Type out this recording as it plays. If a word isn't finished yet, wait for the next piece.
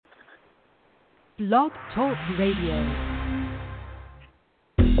Blog Talk Radio.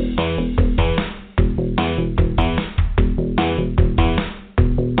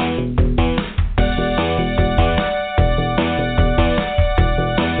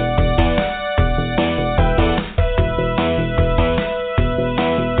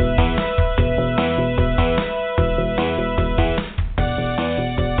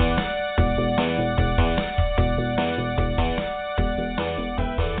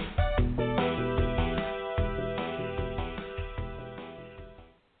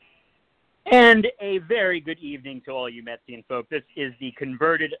 And a very good evening to all you Metsian folk. This is the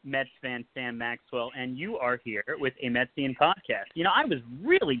converted Mets fan, Sam Maxwell, and you are here with A Metsian Podcast. You know, I was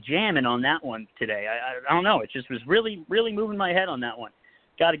really jamming on that one today. I don't know. It just was really, really moving my head on that one.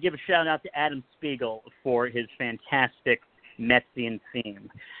 Got to give a shout-out to Adam Spiegel for his fantastic Metsian theme.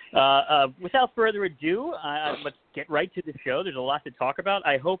 Without further ado, let's get right to the show. There's a lot to talk about.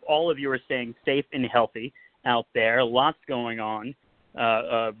 I hope all of you are staying safe and healthy out there. Lots going on.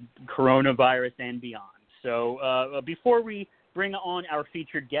 Coronavirus and beyond. So before we bring on our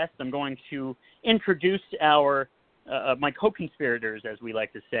featured guest, I'm going to introduce our my co-conspirators, as we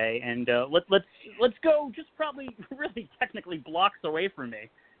like to say, and let's go just probably really technically blocks away from me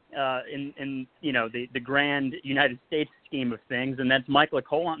in you know the grand United States scheme of things, and that's Michael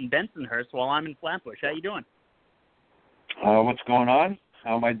Colant in Bensonhurst while I'm in Flatbush. How you doing? What's going on?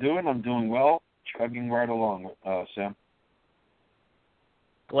 How am I doing? I'm doing well, chugging right along, Sam.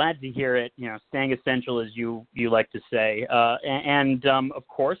 Glad to hear it, you know, staying essential, as you like to say. And of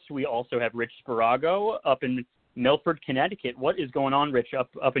course, we also have Rich Sparago up in Milford, Connecticut. What is going on, Rich,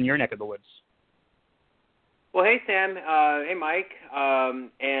 up in your neck of the woods? Well, hey, Sam. Hey, Mike.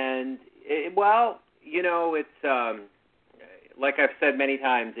 Well, you know, it's like I've said many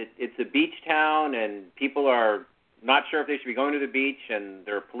times, it's a beach town, and people are not sure if they should be going to the beach, and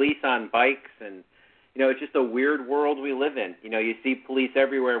there are police on bikes, and you know, it's just a weird world we live in. You know, you see police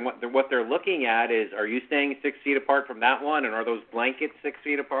everywhere, and what they're looking at is, are you staying 6 feet apart from that one, and are those blankets 6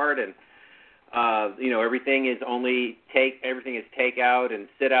 feet apart? And you know, everything is takeout and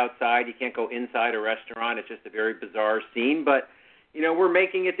sit outside. You can't go inside a restaurant. It's just a very bizarre scene. But you know, we're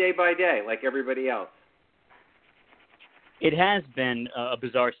making it day by day, like everybody else. It has been a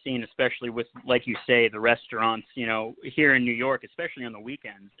bizarre scene, especially with, like you say, the restaurants, you know, here in New York, especially on the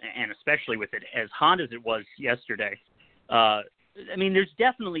weekends, and especially with it as hot as it was yesterday. I mean, there's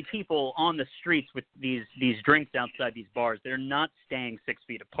definitely people on the streets with these drinks outside these bars. They're not staying 6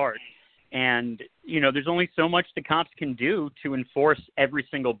 feet apart. And, you know, there's only so much the cops can do to enforce every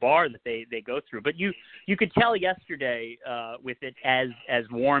single bar that they go through. But you could tell yesterday with it as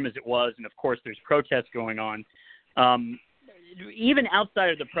warm as it was, and, of course, there's protests going on, even outside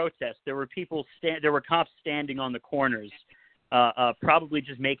of the protest, there were there were cops standing on the corners, probably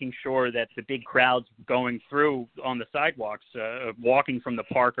just making sure that the big crowds going through on the sidewalks, walking from the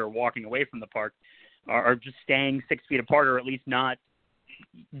park or walking away from the park, are just staying 6 feet apart, or at least not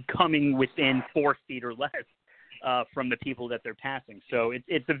coming within 4 feet or less from the people that they're passing. So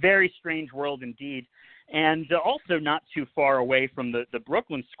it's a very strange world indeed. And also not too far away from the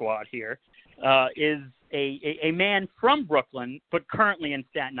Brooklyn squad here is a man from Brooklyn, but currently in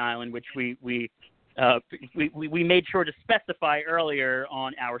Staten Island, which we made sure to specify earlier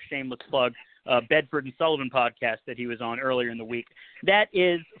on our shameless plug, Bedford and Sullivan podcast that he was on earlier in the week. That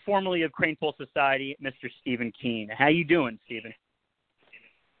is formerly of Kranepool Society, Mr. Stephen Keane. How you doing, Stephen?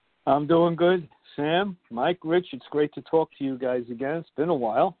 I'm doing good, Sam, Mike, Rich. It's great to talk to you guys again. It's been a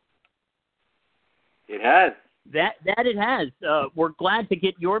while. It has. That it has. We're glad to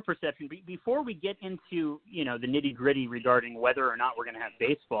get your perception. Before we get into, you know, the nitty-gritty regarding whether or not we're going to have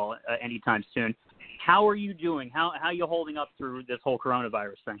baseball anytime soon, how are you doing? How are you holding up through this whole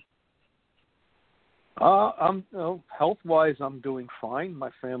coronavirus thing? I'm health-wise, I'm doing fine. My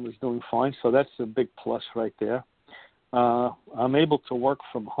family's doing fine, so that's a big plus right there. I'm able to work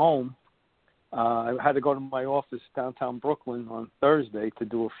from home. I had to go to my office downtown Brooklyn on Thursday to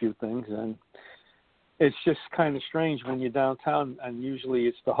do a few things, and it's just kind of strange when you're downtown, and usually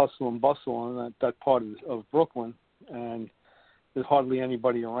it's the hustle and bustle on that part of Brooklyn, and there's hardly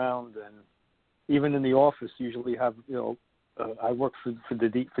anybody around. And even in the office, usually have, you know, I work for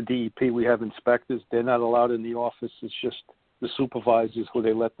DEP. We have inspectors. They're not allowed in the office. It's just the supervisors who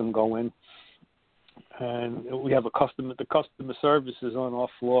they let them go in. And we have the customer service is on our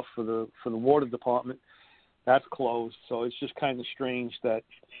floor for the water department. That's closed. So it's just kind of strange that,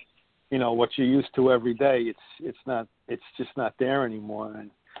 you know, what you're used to every day, it's just not there anymore. And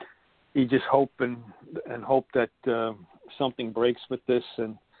you just hope and hope that something breaks with this,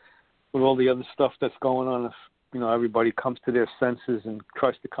 and with all the other stuff that's going on everybody comes to their senses and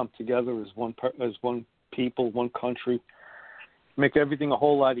tries to come together as one people, one country, make everything a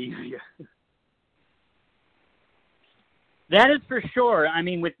whole lot easier. That is for sure. I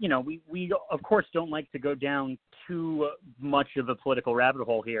mean, we of course don't like to go down too much of a political rabbit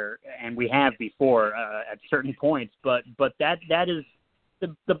hole here, and we have before at certain points. But that is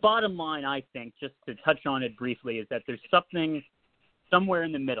the bottom line. I think, just to touch on it briefly, is that there's something somewhere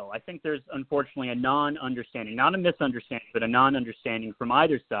in the middle. I think there's unfortunately a non-understanding, not a misunderstanding, but a non-understanding from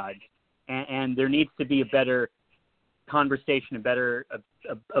either side, and there needs to be a better conversation,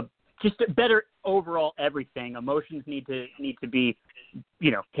 just a better overall everything. Emotions need to be,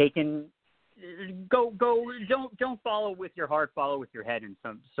 taken. Don't follow with your heart, follow with your head in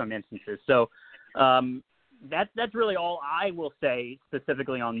some instances. So that's really all I will say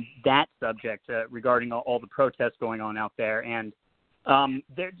specifically on that subject regarding all the protests going on out there. And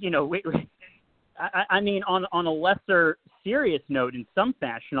there, I mean, on a lesser serious note, in some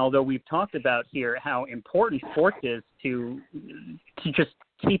fashion, although we've talked about here how important sports is to just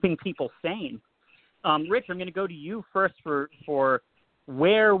keeping people sane. Rich, I'm going to go to you first for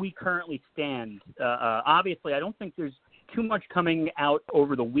where we currently stand. Obviously, I don't think there's too much coming out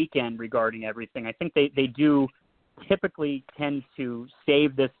over the weekend regarding everything. I think they do typically tend to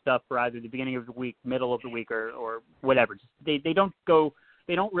save this stuff for either the beginning of the week, middle of the week, or whatever. They don't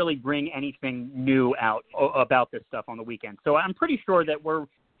really bring anything new out about this stuff on the weekend. So I'm pretty sure that we're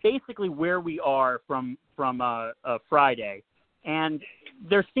basically where we are from Friday. And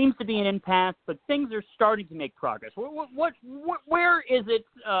there seems to be an impasse, but things are starting to make progress. Where is it,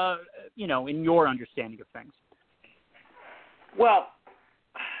 in your understanding of things? Well,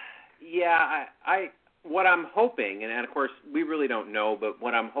 yeah, what I'm hoping, and of course we really don't know, but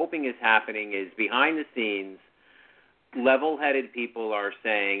what I'm hoping is happening is behind the scenes, level-headed people are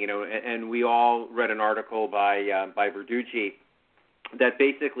saying, and we all read an article by Verducci that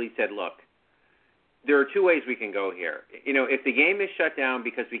basically said, look, there are two ways we can go here. If the game is shut down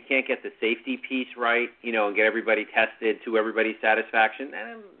because we can't get the safety piece right, and get everybody tested to everybody's satisfaction,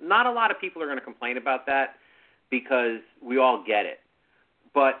 not a lot of people are going to complain about that because we all get it.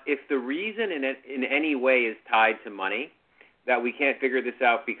 But if the reason in any way is tied to money, that we can't figure this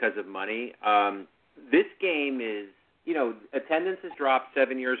out because of money, this game is, attendance has dropped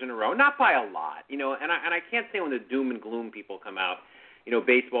 7 years in a row, not by a lot, and I can't say when the doom and gloom people come out,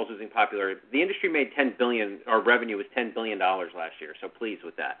 baseball's losing popularity. The industry made $10 billion, our revenue was $10 billion last year, so pleased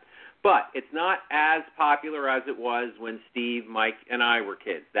with that. But it's not as popular as it was when Steve, Mike, and I were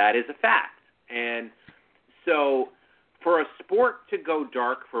kids. That is a fact. And so for a sport to go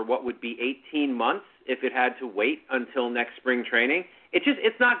dark for what would be 18 months if it had to wait until next spring training,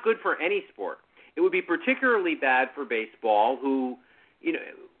 it's not good for any sport. It would be particularly bad for baseball,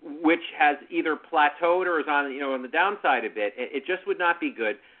 which has either plateaued or is on the downside a bit. It just would not be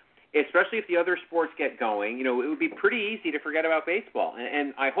good, especially if the other sports get going. It would be pretty easy to forget about baseball.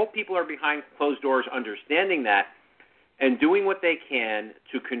 And I hope people are behind closed doors understanding that and doing what they can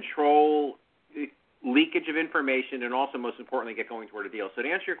to control leakage of information and also, most importantly, get going toward a deal. So to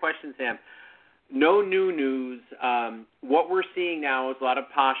answer your question, Sam, no new news. What we're seeing now is a lot of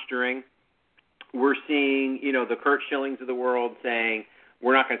posturing. We're seeing, the Curt Schillings of the world saying,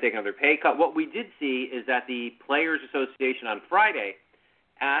 we're not going to take another pay cut. What we did see is that the Players Association on Friday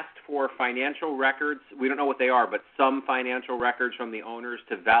asked for financial records. We don't know what they are, but some financial records from the owners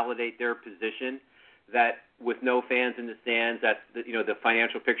to validate their position that with no fans in the stands, that the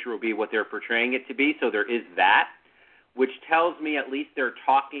financial picture will be what they're portraying it to be. So there is that, which tells me at least they're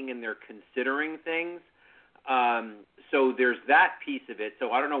talking and they're considering things. So there's that piece of it.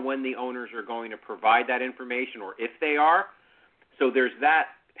 So I don't know when the owners are going to provide that information or if they are. So there's that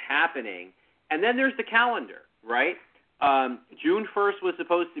happening. And then there's the calendar, right? June 1st was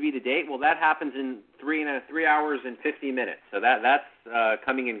supposed to be the date. Well, that happens in 3 hours and 50 minutes. So that's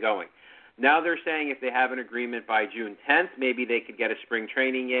coming and going. Now they're saying if they have an agreement by June 10th, maybe they could get a spring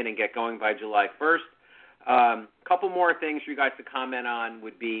training in and get going by July 1st. Couple more things for you guys to comment on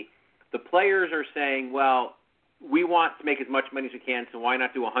would be the players are saying, well, we want to make as much money as we can, so why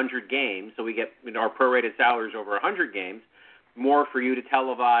not do 100 games so we get our prorated salaries over 100 games, more for you to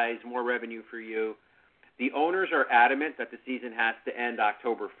televise, more revenue for you. The owners are adamant that the season has to end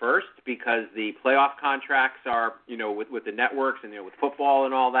October 1st because the playoff contracts are, with the networks and with football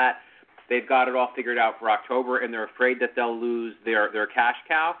and all that, they've got it all figured out for October, and they're afraid that they'll lose their cash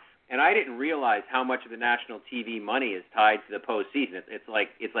cow. And I didn't realize how much of the national TV money is tied to the postseason. It's like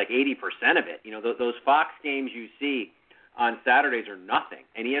 80% of it. Those Fox games you see on Saturdays are nothing,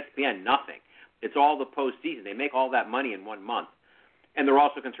 and ESPN nothing. It's all the postseason. They make all that money in 1 month, and they're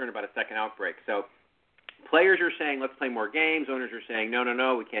also concerned about a second outbreak. So Players are saying, let's play more games. Owners are saying,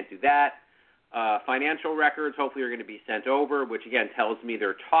 no, we can't do that. Financial records hopefully are going to be sent over, which, again, tells me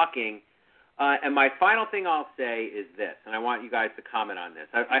they're talking. And my final thing I'll say is this, and I want you guys to comment on this.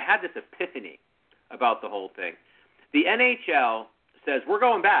 I had this epiphany about the whole thing. The NHL says, we're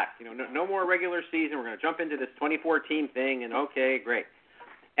going back. No more regular season. We're going to jump into this 2014 thing, and okay, great.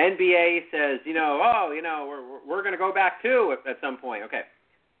 NBA says, we're going to go back too at some point. Okay.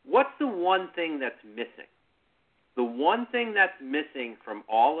 What's the one thing that's missing? The one thing that's missing from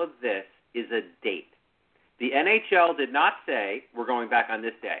all of this is a date. The NHL did not say we're going back on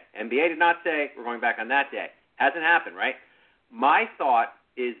this day. NBA did not say we're going back on that day. Hasn't happened, right? My thought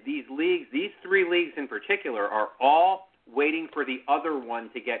is these leagues, these three leagues in particular, are all waiting for the other one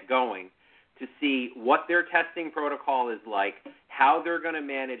to get going to see what their testing protocol is like, how they're going to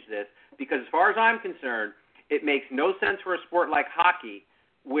manage this. Because as far as I'm concerned, it makes no sense for a sport like hockey,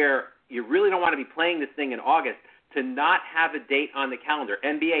 where you really don't want to be playing this thing in August, to not have a date on the calendar.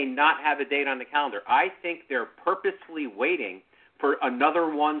 NBA not have a date on the calendar. I think they're purposefully waiting for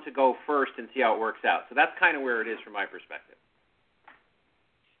another one to go first and see how it works out. So that's kind of where it is from my perspective.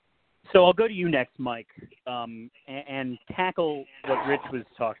 So I'll go to you next, Mike, and tackle what Rich was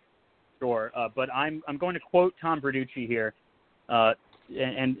talking about. But I'm going to quote Tom Verducci here, and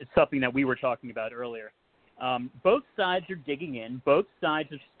it's something that we were talking about earlier. Both sides are digging in. Both sides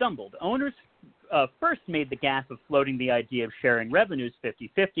have stumbled. Owners first made the gaffe of floating the idea of sharing revenues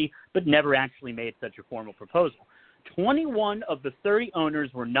 50-50, but never actually made such a formal proposal. 21 of the 30 owners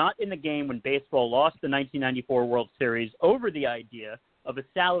were not in the game when baseball lost the 1994 World Series over the idea of a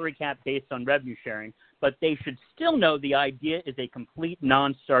salary cap based on revenue sharing, but they should still know the idea is a complete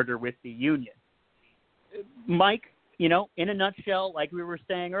non-starter with the union. Mike, in a nutshell, like we were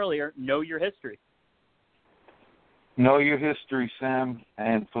saying earlier, know your history. Know your history, Sam,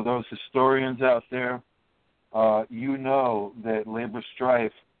 and for those historians out there, you know that labor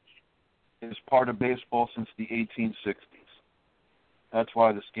strife is part of baseball since the 1860s. That's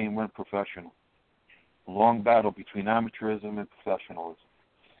why this game went professional. A long battle between amateurism and professionalism.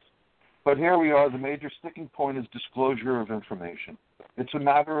 But here we are. The major sticking point is disclosure of information. It's a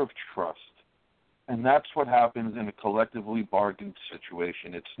matter of trust. And that's what happens in a collectively bargained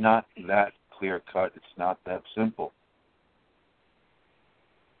situation. It's not that clear-cut. It's not that simple.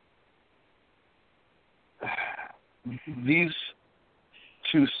 These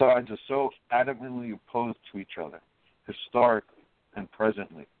two sides are so adamantly opposed to each other, historically and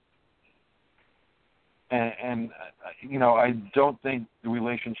presently. And I don't think the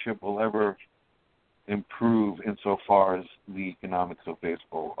relationship will ever improve insofar as the economics of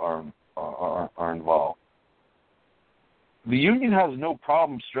baseball are involved. The union has no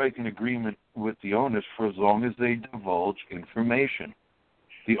problem striking agreement with the owners for as long as they divulge information.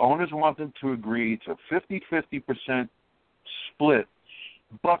 The owners want them to agree to 50-50% split,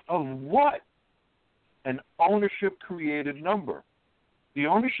 but of what? An ownership-created number. The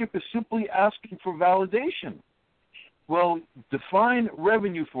ownership is simply asking for validation. Well, define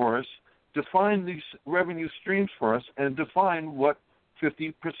revenue for us, define these revenue streams for us, and define what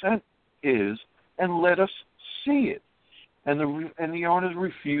 50% is, and let us see it. And the owners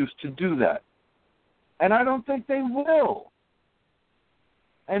refuse to do that. And I don't think they will.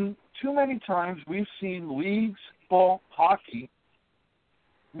 And too many times we've seen leagues, ball, hockey,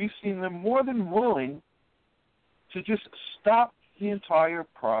 we've seen them more than willing to just stop the entire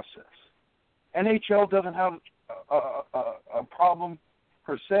process. NHL doesn't have a problem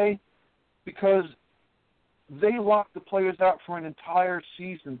per se because they lock the players out for an entire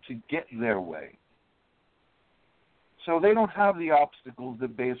season to get their way. So they don't have the obstacles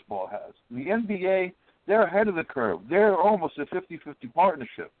that baseball has. The NBA, they're ahead of the curve. They're almost a 50-50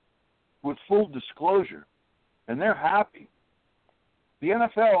 partnership with full disclosure, and they're happy. The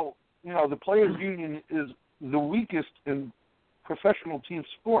NFL, the players' union is the weakest in professional team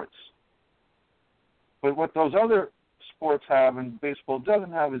sports. But what those other sports have and baseball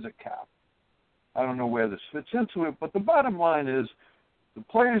doesn't have is a cap. I don't know where this fits into it, but the bottom line is the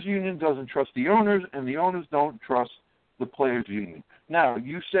players' union doesn't trust the owners, and the owners don't trust the players' union. Now,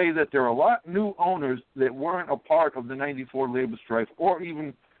 you say that there are a lot of new owners that weren't a part of the 94 labor strife or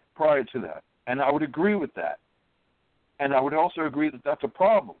even prior to that, and I would agree with that. And I would also agree that that's a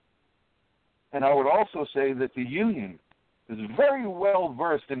problem. And I would also say that the union is very well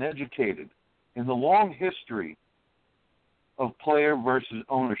versed and educated in the long history of player versus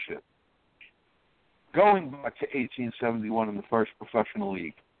ownership, going back to 1871 in the first professional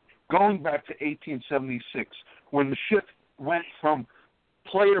league, going back to 1876 when the shift went from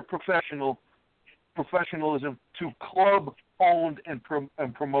player professionalism to club-owned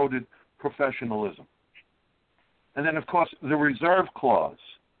and promoted professionalism. And then, of course, the reserve clause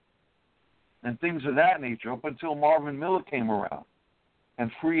and things of that nature up until Marvin Miller came around,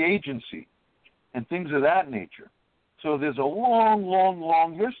 and free agency and things of that nature. So there's a long, long,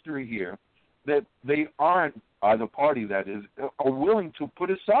 long history here that they aren't, either party that is, are willing to put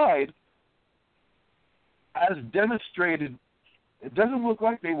aside. As demonstrated, it doesn't look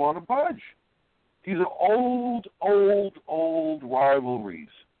like they want to budge. These are old rivalries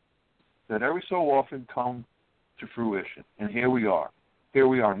that every so often come to fruition. And here we are. Here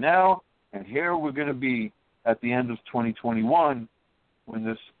we are now, and here we're going to be at the end of 2021 when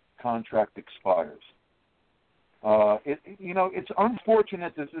this contract expires. It's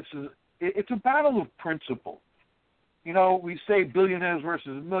unfortunate that it's a battle of principle. We say billionaires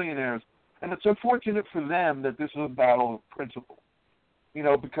versus millionaires, and it's unfortunate for them that this is a battle of principle.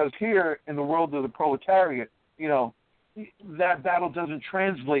 Because here in the world of the proletariat, that battle doesn't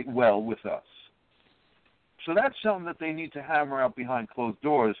translate well with us. So that's something that they need to hammer out behind closed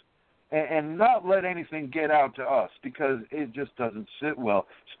doors and not let anything get out to us, because it just doesn't sit well,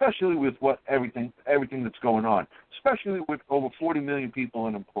 especially with everything that's going on, especially with over 40 million people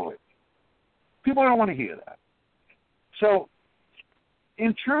unemployed. People don't want to hear that. So,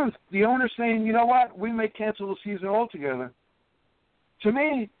 in truth, the owner's saying, you know what, we may cancel the season altogether. To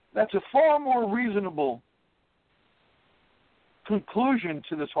me, that's a far more reasonable conclusion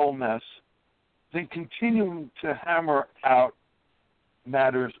to this whole mess than continuing to hammer out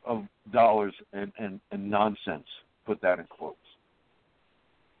matters of dollars and nonsense. Put that in quotes.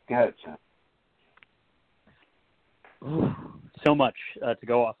 Go ahead, Sam. So much to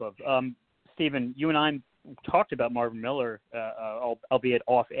go off of. Stephen, you and I talked about Marvin Miller, albeit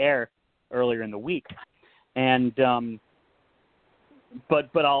off air, earlier in the week, and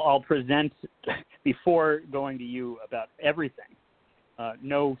but I'll present before going to you about everything.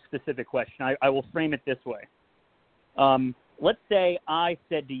 No specific question. I will frame it this way. Let's say I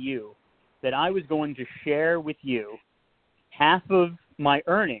said to you that I was going to share with you half of my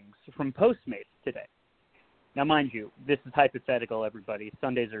earnings from Postmates today. Now, mind you, this is hypothetical, everybody.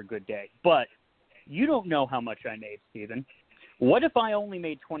 Sundays are a good day. But you don't know how much I made, Stephen. What if I only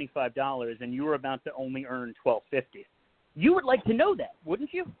made $25 and you were about to only earn $12.50? You would like to know that,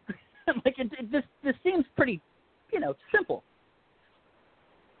 wouldn't you? This seems pretty, simple.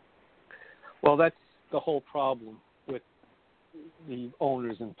 Well, that's the whole problem with the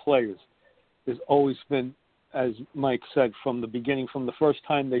owners and players. There's always been, as Mike said, from the beginning, from the first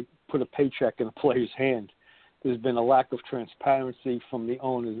time they put a paycheck in a player's hand, there's been a lack of transparency from the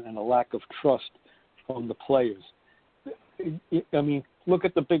owners and a lack of trust from the players. I mean, look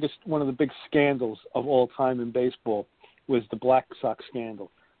at one of the big scandals of all time in baseball was the Black Sox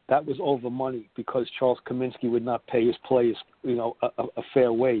scandal. That was over money because Charles Kaminsky would not pay his players, a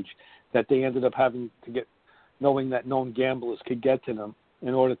fair wage, that they ended up having to get, knowing that known gamblers could get to them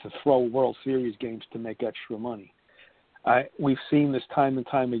in order to throw World Series games to make extra money. We've seen this time and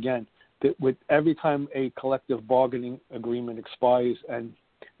time again, that with every time a collective bargaining agreement expires and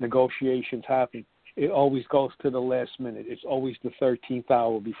negotiations happen, it always goes to the last minute. It's always the 13th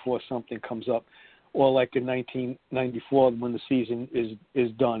hour before something comes up. Or like in 1994 when the season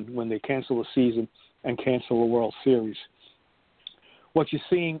is done, when they cancel the season and cancel the World Series. What you're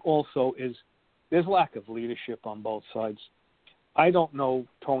seeing also is there's lack of leadership on both sides. I don't know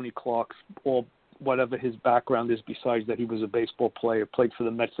Tony Clark's or whatever his background is besides that he was a baseball player, played for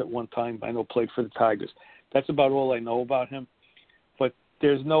the Mets at one time, I know played for the Tigers. That's about all I know about him. But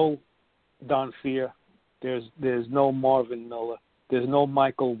there's no Don Fehr, there's no Marvin Miller, there's no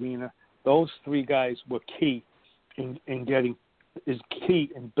Michael Weiner. Those three guys were key in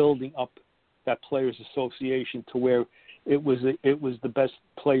building up that players association to where it was the best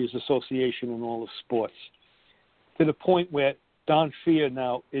players association in all of sports. To the point where Don Fehr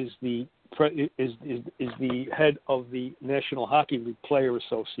now is the head of the National Hockey League Player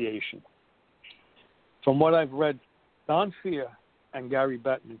Association. From what I've read, Don Fehr and Gary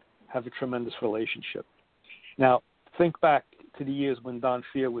Bettman have a tremendous relationship. Now, think back to the years when Don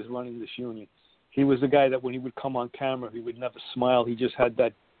Fehr was running this union. He was the guy that when he would come on camera, he would never smile. He just had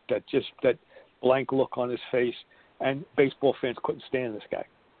that blank look on his face, and baseball fans couldn't stand this guy.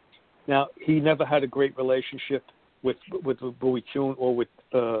 Now, he never had a great relationship with Bowie Kuhn or with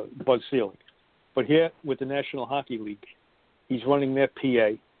Bud Selig. But here with the National Hockey League, he's running their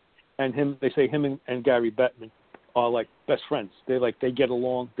PA, and they say him and Gary Bettman are like best friends. They get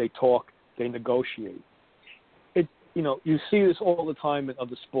along, they talk, they negotiate. You see this all the time in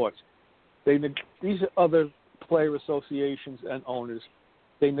other sports. These are other player associations and owners.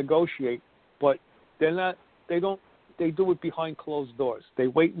 They negotiate, but they do it behind closed doors. They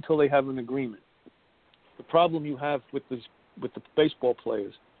wait until they have an agreement. the problem you have with the baseball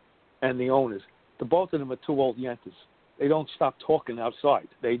players and the owners, the both of them are two old yantas. They don't stop talking outside.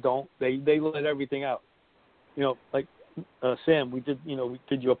 They let everything out. You know, like Sam, we did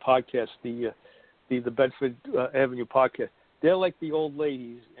your podcast, the Bedford Avenue podcast. They're like the old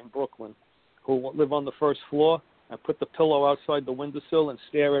ladies in Brooklyn who live on the first floor and put the pillow outside the windowsill and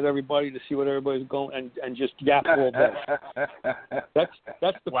stare at everybody to see what everybody's going and just yap all day.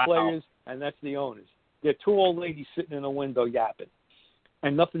 That's the players and that's the owners. They're two old ladies sitting in a window yapping,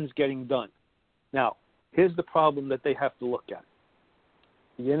 and nothing's getting done. Now, here's the problem that they have to look at.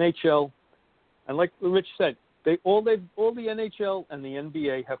 The NHL, and like Rich said, all the NHL and the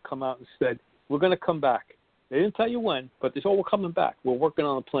NBA have come out and said, we're going to come back. They didn't tell you when, but they said, we're coming back. We're working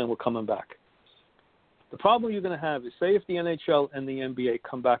on a plan. We're coming back. The problem you're going to have is, say if the NHL and the NBA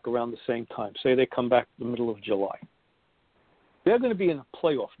come back around the same time, say they come back in the middle of July, they're going to be in a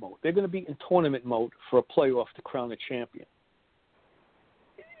playoff mode. They're going to be in tournament mode for a playoff to crown a champion.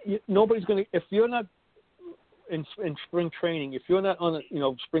 Nobody's going to, if you're not in spring training, if you're not on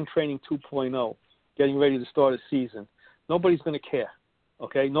spring training 2.0, getting ready to start a season, nobody's going to care.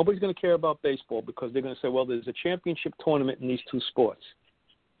 Okay, nobody's going to care about baseball because they're going to say, well, there's a championship tournament in these two sports.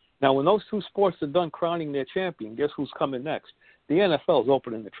 Now, when those two sports are done crowning their champion, guess who's coming next? The NFL is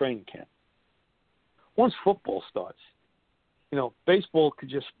opening the training camp. Once football starts, baseball could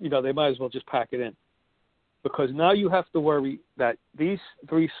just, they might as well just pack it in. Because now you have to worry that these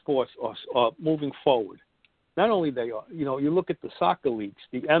three sports are moving forward. Not only they are, you look at the soccer leagues.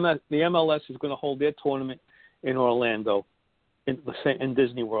 The MLS is going to hold their tournament in Orlando, in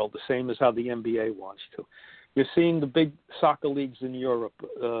Disney World, the same as how the NBA wants to. You're seeing the big soccer leagues in Europe.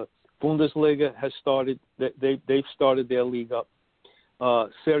 Bundesliga has started. They've started their league up.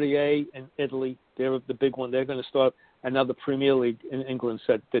 Serie A in Italy, they're the big one. They're going to start. And now the Premier League in England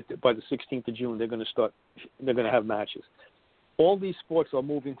said that by the 16th of June they're going to have matches. All these sports are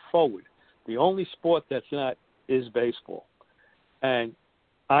moving forward. The only sport that's not is baseball. And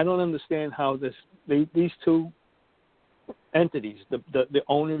I don't understand how these two entities, the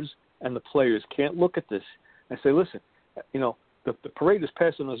owners and the players, can't look at this and say, listen, the parade is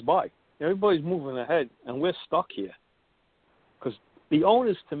passing us by. Everybody's moving ahead, and we're stuck here. Because the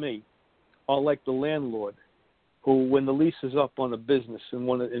owners, to me, are like the landlord who, when the lease is up on a business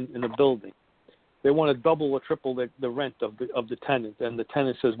in a building, they want to double or triple the rent of the tenant, and the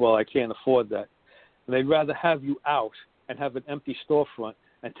tenant says, well, I can't afford that. And they'd rather have you out and have an empty storefront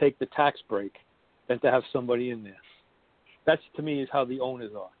and take the tax break than to have somebody in there. That's, to me, is how the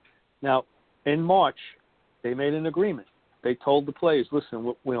owners are. Now, in March, they made an agreement. They told the players,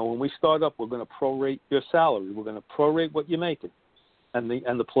 listen, when we start up, we're going to prorate your salary. We're going to prorate what you're making. And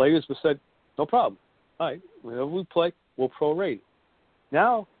the players said, no problem. All right, whenever we play, we'll prorate it.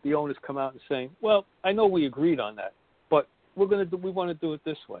 Now the owners come out and saying, well, I know we agreed on that, but we want to do it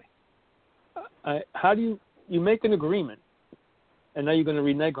this way. How do you make an agreement, and now you're going to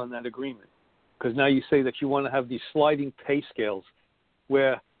renege on that agreement? Because now you say that you want to have these sliding pay scales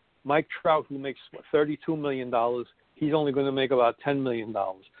where Mike Trout, who makes $32 million, he's only going to make about $10 million.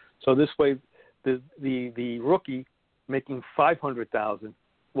 So this way, the rookie making $500,000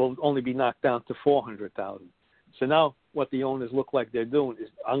 will only be knocked down to $400,000. So now what the owners look like they're doing is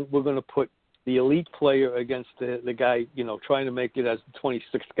we're going to put the elite player against the guy, trying to make it as the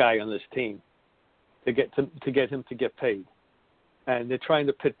 26th guy on this team to get him to get paid. And they're trying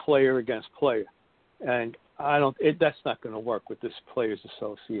to pit player against player. And that's not going to work with this Players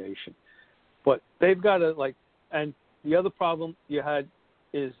Association. But they've got to, and the other problem you had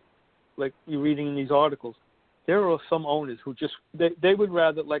is, like you're reading in these articles, there are some owners who just, they would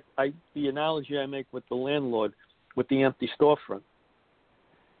rather, the analogy I make with the landlord with the empty storefront,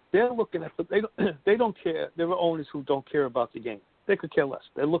 they're looking at, they don't care. There are owners who don't care about the game. They could care less.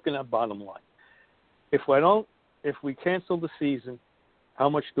 They're looking at bottom line. If we cancel the season, how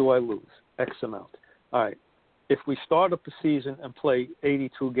much do I lose? X amount. All right. If we start up the season and play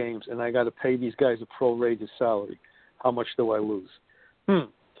 82 games and I got to pay these guys a prorated salary, how much do I lose?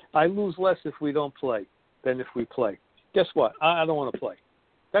 I lose less if we don't play than if we play. Guess what? I don't want to play.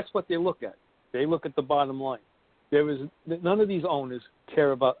 That's what they look at. They look at the bottom line. None of these owners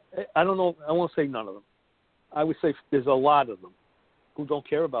care about, I don't know, I won't say none of them. I would say there's a lot of them who don't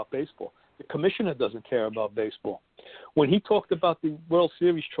care about baseball. The commissioner doesn't care about baseball. When he talked about the World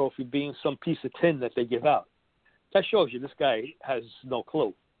Series trophy being some piece of tin that they give out, that shows you this guy has no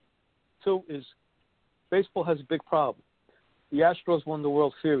clue. Two is baseball has a big problem. The Astros won the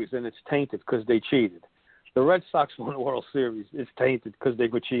World Series, and it's tainted because they cheated. The Red Sox won the World Series. It's tainted because they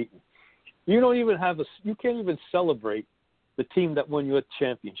were cheating. You can't even celebrate the team that won your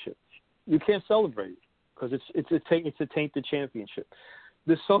championship. You can't celebrate it because it's a tainted championship.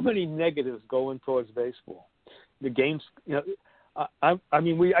 There's so many negatives going towards baseball. The games, I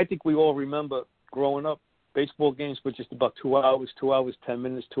think we all remember growing up, baseball games were just about 2 hours, 2 hours, 10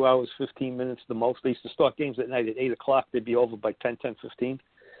 minutes, 2 hours, 15 minutes the most. They used to start games at night at 8 o'clock. They'd be over by 10:15.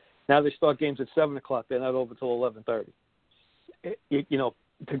 Now they start games at 7 o'clock. They're not over till 11:30.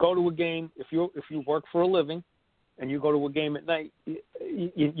 To go to a game, if you work for a living and you go to a game at night,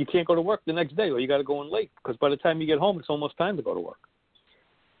 you can't go to work the next day, or you got to go in late, because by the time you get home, it's almost time to go to work.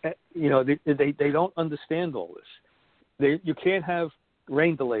 They don't understand all this. You can't have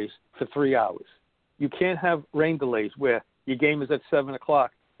rain delays for 3 hours. You can't have rain delays where your game is at 7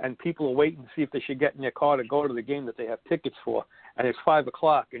 o'clock and people are waiting to see if they should get in their car to go to the game that they have tickets for, and it's 5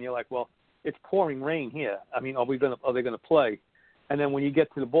 o'clock, and you're like, well, it's pouring rain here. I mean, are they going to play? And then when you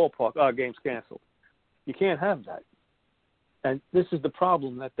get to the ballpark, game's canceled. You can't have that. And this is the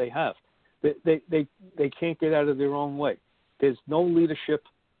problem that they have. They can't get out of their own way. There's no leadership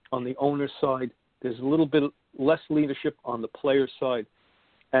on the owner's side. There's a little bit less leadership on the player's side.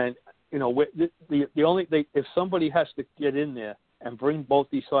 And, if somebody has to get in there and bring both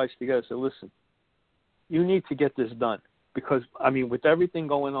these sides together and say, listen, you need to get this done. Because, with everything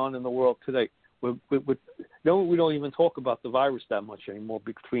going on in the world today, we don't even talk about the virus that much anymore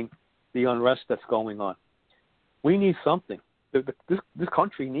between the unrest that's going on. We need something. This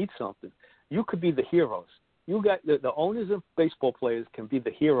country needs something. You could be the heroes. You got the owners of baseball players can be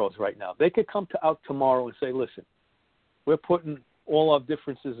the heroes right now. They could come out tomorrow and say, listen, we're putting all our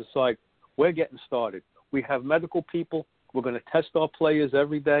differences aside. We're getting started. We have medical people. We're going to test our players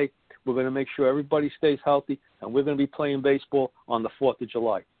every day. We're going to make sure everybody stays healthy, and we're going to be playing baseball on the 4th of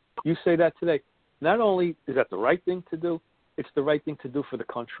July. You say that today. Not only is that the right thing to do, it's the right thing to do for the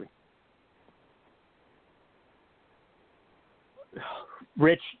country.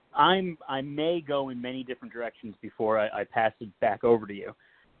 Rich, I may go in many different directions before I pass it back over to you.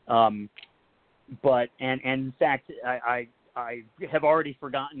 But in fact, I have already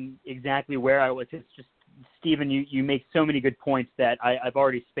forgotten exactly where I was. It's just, Stephen, you make so many good points that I've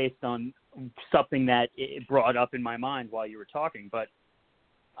already spaced on something that it brought up in my mind while you were talking. But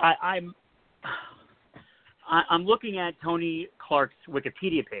I'm looking at Tony Clark's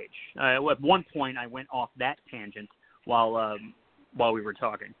Wikipedia page. At one point, I went off that tangent while we were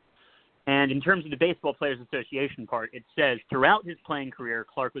talking. And in terms of the Baseball Players Association part, it says, throughout his playing career,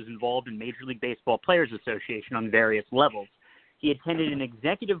 Clark was involved in Major League Baseball Players Association on various levels. He attended an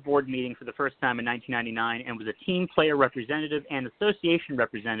executive board meeting for the first time in 1999 and was a team player representative and association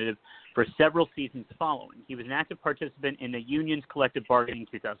representative for several seasons following. He was an active participant in the union's collective bargaining in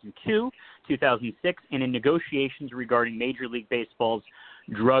 2002, 2006, and in negotiations regarding Major League Baseball's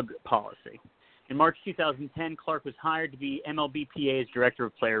drug policy. In March 2010, Clark was hired to be MLBPA's Director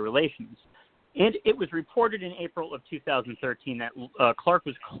of Player Relations. And it was reported in April of 2013 that Clark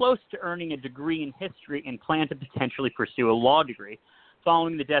was close to earning a degree in history and planned to potentially pursue a law degree.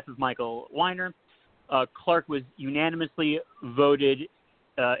 Following the death of Michael Weiner, Clark was unanimously voted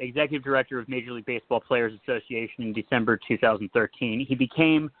Executive Director of Major League Baseball Players Association in December 2013. He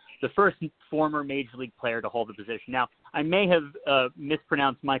became the first former Major League player to hold the position. Now, I may have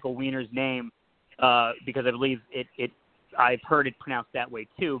mispronounced Michael Weiner's name because I believe I've heard it pronounced that way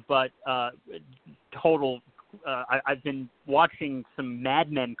too, but I've been watching some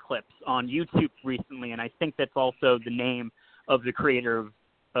Mad Men clips on YouTube recently, and I think that's also the name of the creator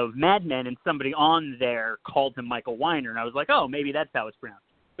of Mad Men, and somebody on there called him Michael Weiner, and I was like, oh, maybe that's how it's pronounced.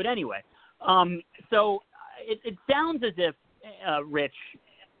 But anyway, so it sounds as if, Rich,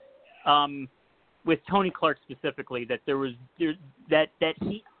 with Tony Clark specifically, that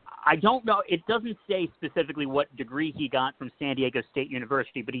he, I don't know, it doesn't say specifically what degree he got from San Diego State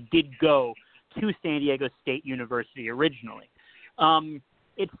University, but he did go to San Diego State University originally.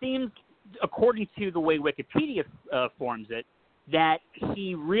 It seems, according to the way Wikipedia forms it, that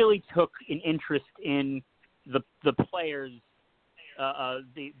he really took an interest in the players,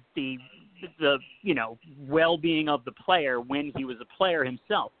 the well-being of the player when he was a player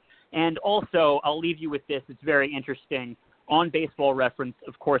himself. And also, I'll leave you with this, it's very interesting. On Baseball Reference,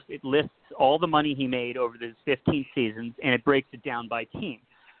 of course, it lists all the money he made over his 15 seasons, and it breaks it down by team.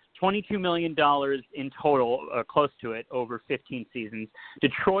 $22 million in total, close to it, over 15 seasons.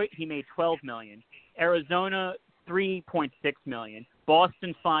 Detroit, he made $12 million. Arizona, $3.6 million.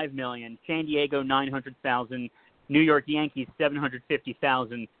 Boston, $5 million. San Diego, $900,000. New York Yankees,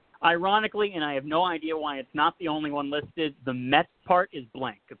 $750,000. Ironically, and I have no idea why it's not the only one listed, the Mets part is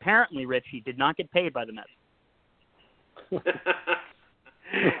blank. Apparently, Rich, he did not get paid by the Mets. That's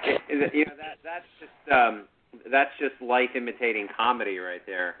just that's just life imitating comedy right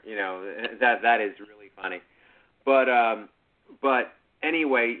there. You know, that is really funny. But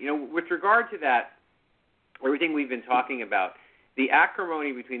anyway, you know, with regard to that, everything we've been talking about, the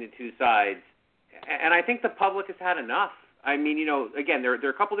acrimony between the two sides, and I think the public has had enough. I mean, you know, again, there are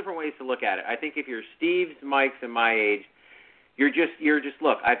a couple different ways to look at it. I think if you're Steve's, Mike's, and my age, you're just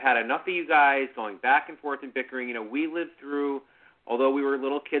look, I've had enough of you guys going back and forth and bickering. You know, we lived through, although we were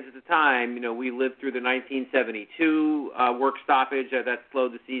little kids at the time, you know, we lived through the 1972 work stoppage that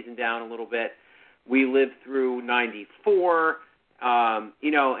slowed the season down a little bit. We lived through 94,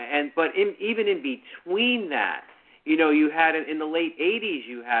 you know, but even in between that, you know, you had in the late 80s,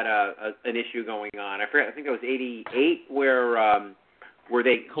 you had an issue going on. I forget, I think it was 88 where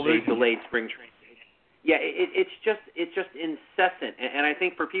they delayed spring training. Yeah, it's just incessant, and I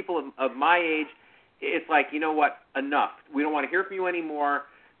think for people of my age, it's like, you know what, enough. We don't want to hear from you anymore.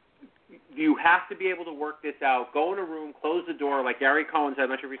 You have to be able to work this out. Go in a room, close the door, like Gary Cohen said. I'm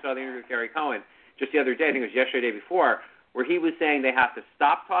not sure if you saw the interview with Gary Cohen just the other day. I think it was yesterday, the day before, where he was saying they have to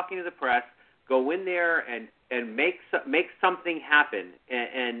stop talking to the press, go in there and make something happen,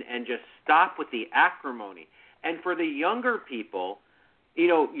 and just stop with the acrimony. And for the younger people, you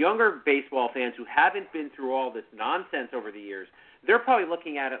know, younger baseball fans who haven't been through all this nonsense over the years, they're probably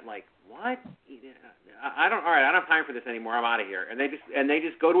looking at it like, what? I don't have time for this anymore. I'm out of here. And they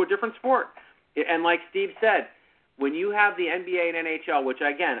just go to a different sport. And like Steve said, when you have the NBA and NHL, which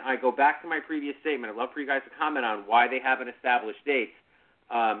again, I go back to my previous statement. I'd love for you guys to comment on why they haven't established dates.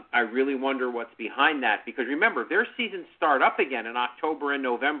 I really wonder what's behind that, because remember, their seasons start up again in October and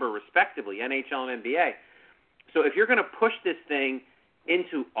November, respectively, NHL and NBA. So if you're going to push this thing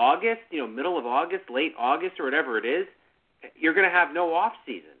into August, you know, middle of August, late August, or whatever it is, you're going to have no off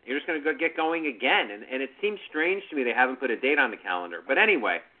season. You're just going to get going again, and it seems strange to me they haven't put a date on the calendar. But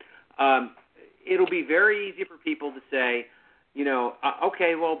anyway, it'll be very easy for people to say, you know,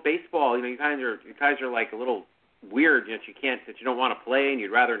 okay, well, baseball, you know, you guys are like a little weird that you don't want to play and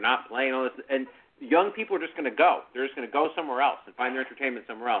you'd rather not play and all this. And young people are just going to go. They're just going to go somewhere else and find their entertainment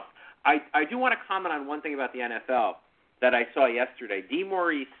somewhere else. I do want to comment on one thing about the NFL that I saw yesterday.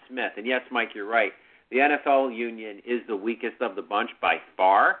 DeMaurice Smith, and yes, Mike, you're right. The NFL union is the weakest of the bunch by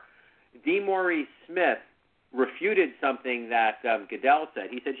far. DeMaurice Smith refuted something that Goodell said.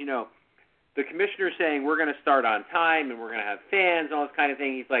 He said, you know, the commissioner's saying we're going to start on time and we're going to have fans and all this kind of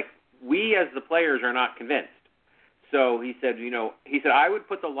thing. He's like, we as the players are not convinced. So he said, I would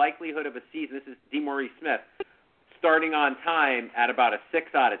put the likelihood of a season, this is DeMaurice Smith, starting on time at about a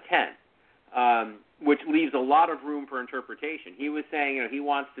 6 out of 10, which leaves a lot of room for interpretation. He was saying, you know, he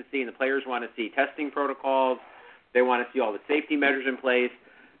wants to see, and the players want to see testing protocols. They want to see all the safety measures in place.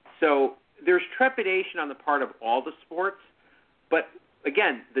 So there's trepidation on the part of all the sports. But,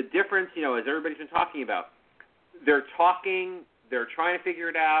 again, the difference, you know, as everybody's been talking about, they're talking, they're trying to figure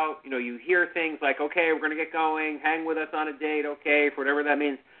it out. You know, you hear things like, okay, we're going to get going, hang with us on a date, okay, for whatever that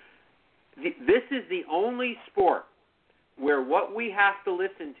means. This is the only sport where what we have to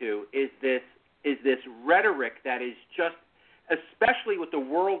listen to is this rhetoric that is just, especially with the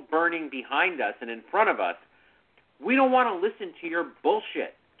world burning behind us and in front of us, we don't want to listen to your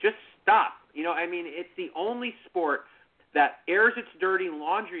bullshit. Just stop. You know, I mean, it's the only sport that airs its dirty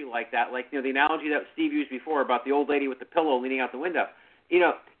laundry like that, like, you know, the analogy that Steve used before about the old lady with the pillow leaning out the window. You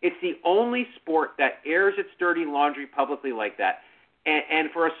know, it's the only sport that airs its dirty laundry publicly like that. And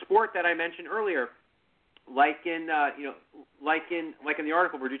for a sport that I mentioned earlier, like in the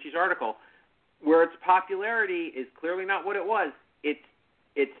article, Verducci's article, where its popularity is clearly not what it was,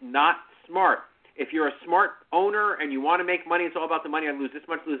 it's not smart. If you're a smart owner and you want to make money, it's all about the money. I lose this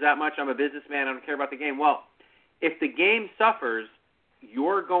much, lose that much. I'm a businessman. I don't care about the game. Well, if the game suffers,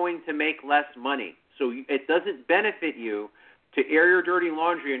 you're going to make less money. So it doesn't benefit you to air your dirty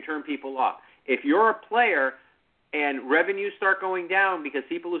laundry and turn people off. If you're a player and revenues start going down because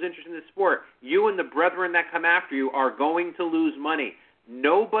people lose interest in the sport, you and the brethren that come after you are going to lose money.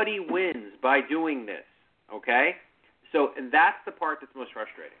 Nobody wins by doing this, okay? So, and that's the part that's most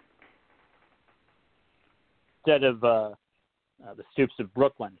frustrating. Instead of the Stoops of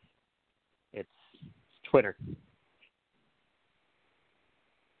Brooklyn, it's Twitter.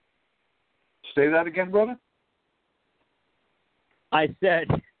 Say that again, brother? I said,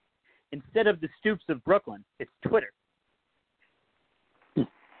 instead of the Stoops of Brooklyn, it's Twitter.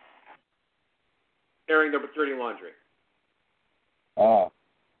 Airing their dirty laundry.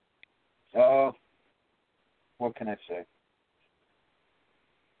 What can I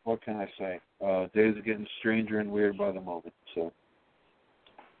say? Days are getting stranger and weird by the moment, so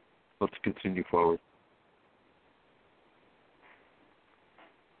let's continue forward.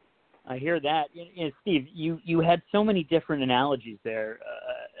 I hear that. And Steve, you had so many different analogies there,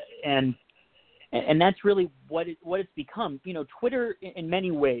 and that's really what it's become. Twitter in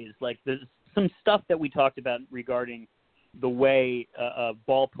many ways, like there's some stuff that we talked about regarding the way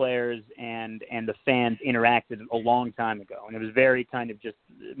ball players and the fans interacted a long time ago, and it was very kind of just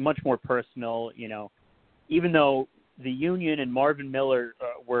much more personal. Even though the union and Marvin Miller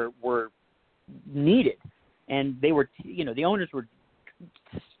were needed, and they were, the owners were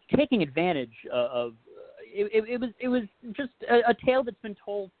taking advantage of. It was just a tale that's been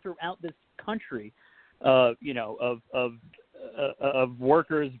told throughout this country, of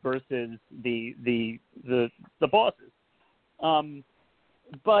workers versus the bosses.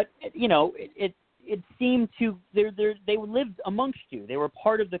 But it seemed to they lived amongst you. They were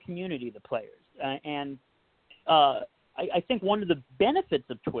part of the community, the players, and I think one of the benefits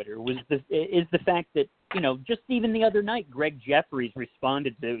of Twitter is the fact that just even the other night, Greg Jeffries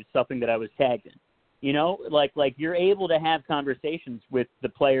responded to something that I was tagged in. Like you're able to have conversations with the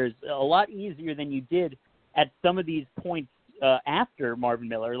players a lot easier than you did at some of these points after Marvin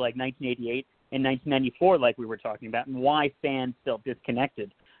Miller, like 1988 and 1994, like we were talking about, and why fans felt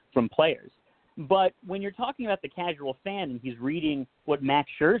disconnected from players. But when you're talking about the casual fan and he's reading what Max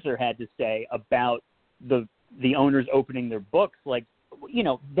Scherzer had to say about the owners opening their books, like,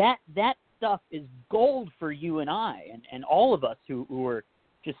 that stuff is gold for you and I and all of us who are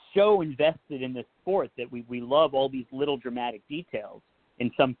just so invested in this sport that we love all these little dramatic details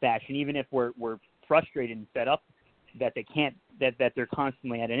in some fashion, even if we're frustrated and fed up that they can't, that they're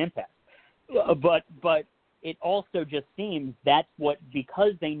constantly at an impasse. But it also just seems that's what,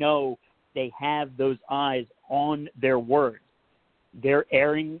 because they know they have those eyes on their words, they're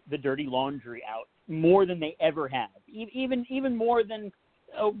airing the dirty laundry out more than they ever have, even more than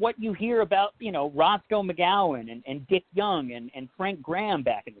what you hear about, Roscoe McGowan and Dick Young and Frank Graham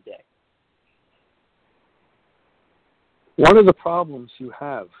back in the day. One of the problems you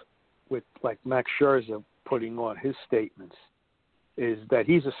have with, like, Max Scherzer putting on his statements is that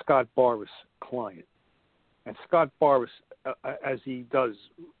he's a Scott Boras client. And Scott Boras, as he does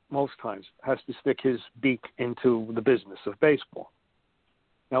most times, has to stick his beak into the business of baseball.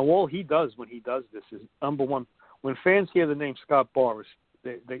 Now, all he does when he does this is, number one, when fans hear the name Scott Boras,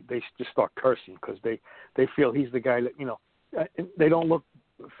 they just start cursing because they feel he's the guy that,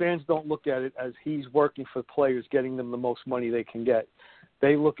 fans don't look at it as he's working for players, getting them the most money they can get.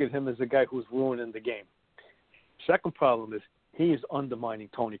 They look at him as the guy who's ruining the game. Second problem is he is undermining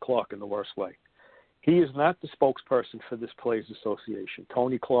Tony Clark in the worst way. He is not the spokesperson for this Players Association.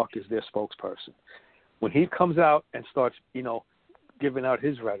 Tony Clark is their spokesperson. When he comes out and starts, giving out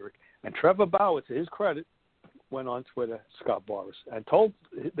his rhetoric, and Trevor Bauer, to his credit, went on Twitter, Scott Boras, and told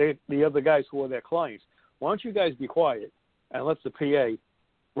the other guys who are their clients, why don't you guys be quiet and let the PA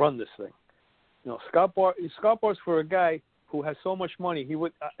run this thing? Scott Boras, for a guy who has so much money,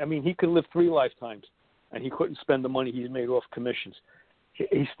 he could live 3 lifetimes, and he couldn't spend the money he's made off commissions.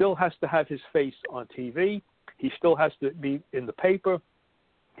 He still has to have his face on TV. He still has to be in the paper.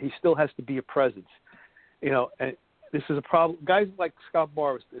 He still has to be a presence. And this is a problem. Guys like Scott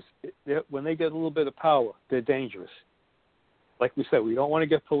Boras, when they get a little bit of power, they're dangerous. Like we said, we don't want to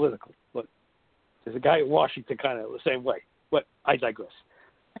get political, but there's a guy in Washington kind of the same way. But I digress.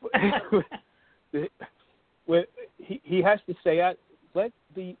 He has to say, let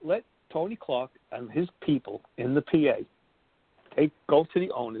Tony Clark and his people in the PA go to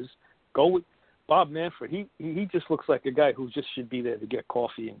the owners, go with Bob Manfred. He just looks like a guy who just should be there to get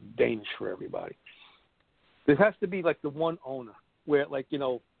coffee and Danish for everybody. There has to be like the one owner where, like, in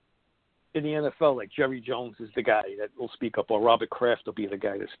the NFL, like Jerry Jones is the guy that will speak up, or Robert Kraft will be the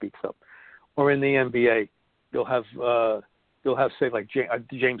guy that speaks up. Or in the NBA, you'll have say like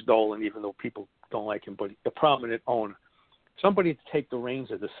James Dolan, even though people don't like him, but a prominent owner, somebody to take the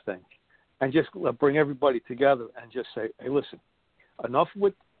reins of this thing and just bring everybody together and just say, hey, listen, enough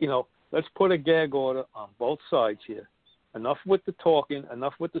with, let's put a gag order on both sides here. Enough with the talking,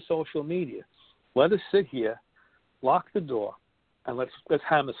 enough with the social media. Let us sit here, lock the door, and let's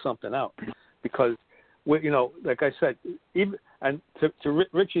hammer something out. Because, like I said,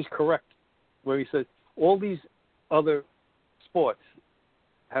 Rich is correct, where he said all these other sports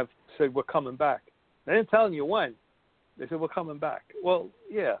have said we're coming back. They didn't tell you when. They said we're coming back. Well,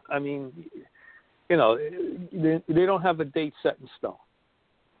 yeah, they don't have a date set in stone.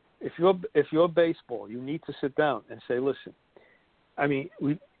 If you're baseball, you need to sit down and say, listen,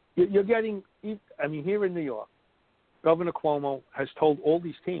 you're getting, here in New York, Governor Cuomo has told all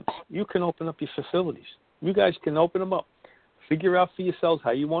these teams, you can open up your facilities. You guys can open them up. Figure out for yourselves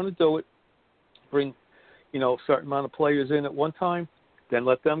how you want to do it. Bring, a certain amount of players in at one time. then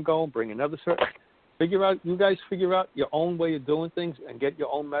let them go and bring another circus. You guys figure out your own way of doing things and get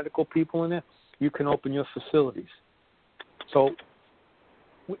your own medical people in there. You can open your facilities. So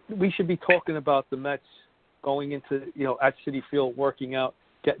we should be talking about the Mets going into, at Citi Field, working out,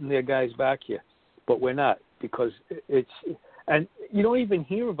 getting their guys back here. But we're not, because and you don't even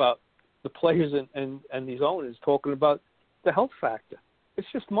hear about the players and these owners talking about the health factor. It's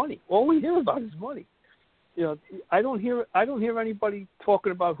just money. All we hear about is money. I don't hear anybody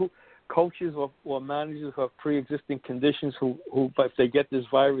talking about who coaches or managers who have pre-existing conditions who if they get this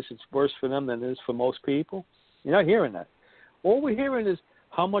virus, it's worse for them than it is for most people. You're not hearing that. All we're hearing is,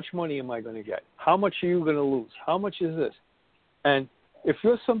 how much money am I going to get? How much are you going to lose? How much is this? And if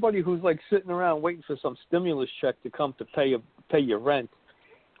you're somebody who's like sitting around waiting for some stimulus check to come to pay your rent,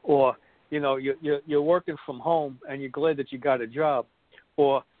 or you're working from home and you're glad that you got a job,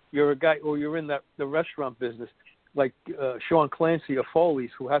 or you're a guy, or you're in the restaurant business, like Sean Clancy of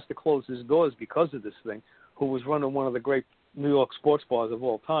Foley's, who has to close his doors because of this thing, who was running one of the great New York sports bars of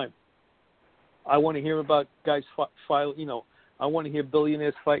all time. I want to hear about guys I want to hear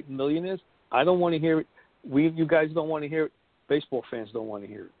billionaires fighting millionaires. I don't want to hear it. You guys don't want to hear it. Baseball fans don't want to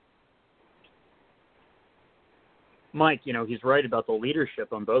hear it. Mike, he's right about the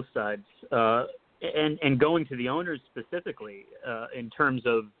leadership on both sides, and going to the owners specifically in terms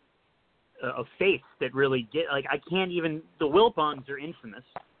of faith that really get, like, I can't even, the Wilpons are infamous.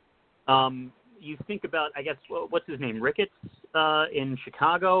 You think about, I guess, what's his name, Ricketts in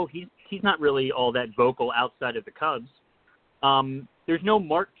Chicago. He's not really all that vocal outside of the Cubs. There's no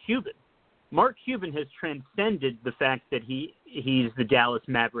Mark Cuban. Mark Cuban has transcended the fact that he's the Dallas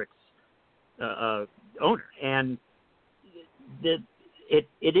Mavericks owner, and you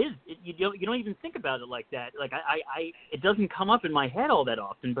don't even think about it like that. Like it doesn't come up in my head all that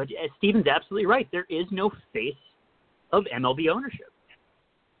often. But Steven's absolutely right. There is no face of MLB ownership.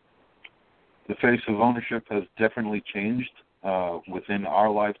 The face of ownership has definitely changed within our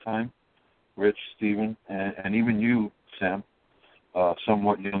lifetime. Rich, Steven, and even you, Sam,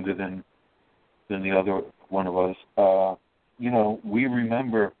 somewhat younger than the other one of us. We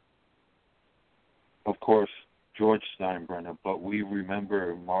remember, of course, George Steinbrenner, but we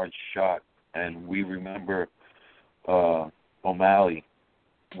remember Marge Schott, and we remember O'Malley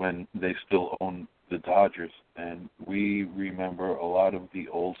when they still owned the Dodgers, and we remember a lot of the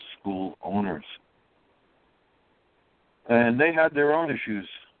old school owners. And they had their own issues,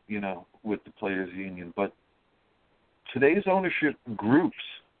 with the Players Union, but today's ownership groups,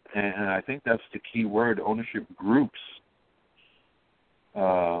 and I think that's the key word, ownership groups,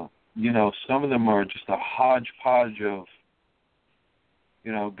 some of them are just a hodgepodge of,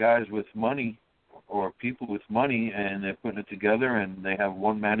 guys with money or people with money, and they're putting it together, and they have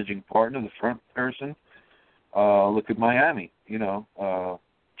one managing partner, the front person. Look at Miami,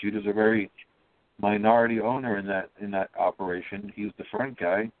 Judah's a very minority owner in that operation. He's the front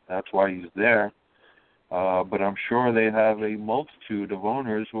guy. That's why he's there. But I'm sure they have a multitude of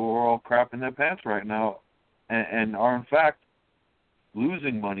owners who are all crapping their pants right now and are, in fact,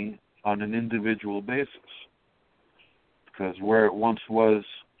 losing money on an individual basis. Because where it once was,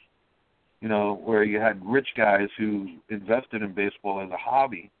 where you had rich guys who invested in baseball as a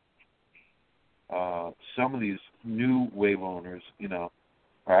hobby, some of these new wave owners,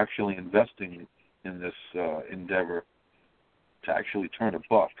 are actually investing in this endeavor to actually turn a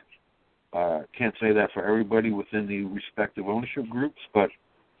buck. Can't say that for everybody within the respective ownership groups, but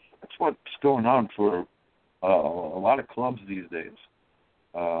that's what's going on for a lot of clubs these days.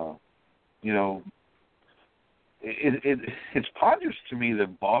 It's ponderous to me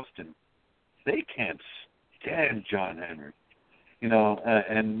that Boston, they can't stand John Henry.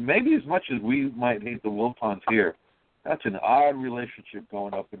 And maybe as much as we might hate the Wilpons here, that's an odd relationship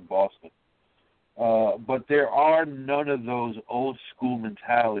going up in Boston. But there are none of those old school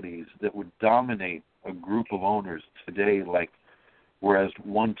mentalities that would dominate a group of owners today, like whereas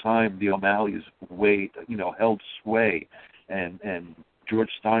one time the O'Malleys held sway and George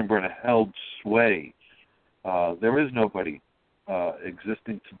Steinbrenner held sway. There is nobody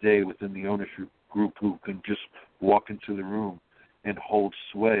existing today within the ownership group who can just walk into the room and hold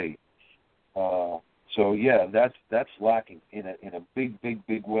sway. So yeah, that's lacking in a big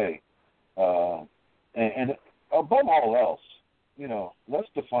way. And above all else, let's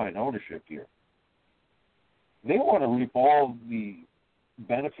define ownership here. They want to reap all the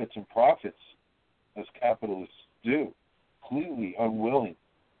benefits and profits as capitalists do, completely unwilling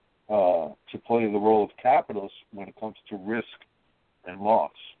to play the role of capitalists when it comes to risk and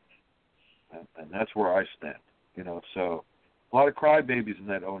loss. And that's where I stand. So a lot of crybabies in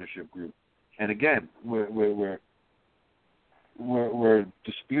that ownership group. And again, we're we're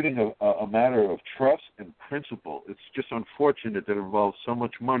disputing a matter of trust and principle. It's just unfortunate that it involves so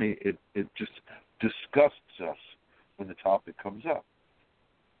much money. It just disgusts us when the topic comes up.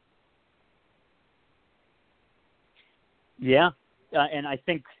 Yeah, and I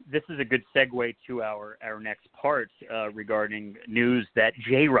think this is a good segue to our next part regarding news that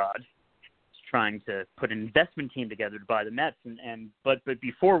JRod is trying to put an investment team together to buy the Mets. But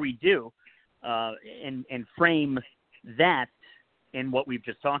before we do, and frame that in what we've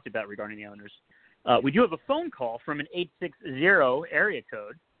just talked about regarding the owners, we do have a phone call from an 860 area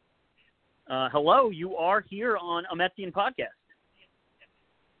code. Hello, you are here on A Metsian Podcast.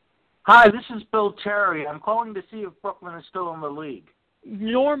 Hi, this is Bill Terry. I'm calling to see if Brooklyn is still in the league.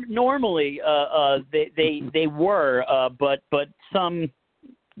 Normally, they were, but some,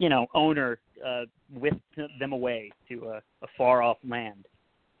 owner whisked them away to a far off land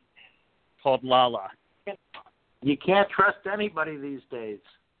called Lala. You can't trust anybody these days.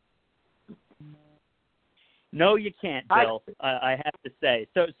 No, you can't, Bill. I have to say.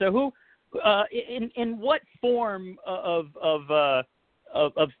 So who, in what form of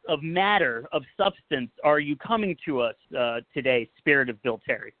matter, of substance, are you coming to us today, Spirit of Bill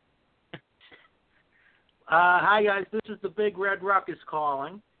Terry? Hi, guys. This is the Big Red Ruckus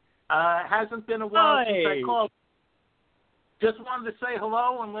calling. Hasn't been a while since I called. Just wanted to say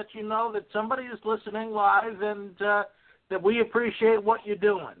hello and let you know that somebody is listening live and that we appreciate what you're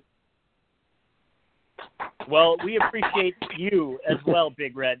doing. Well, we appreciate you as well,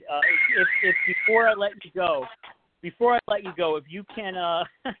 Big Red. If before I let you go, if you can,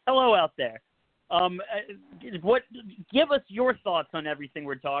 hello out there. Give us your thoughts on everything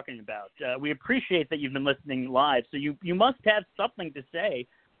we're talking about. We appreciate that you've been listening live, so you must have something to say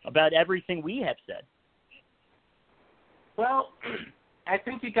about everything we have said. Well, I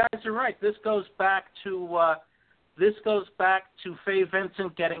think you guys are right. This goes back to Fay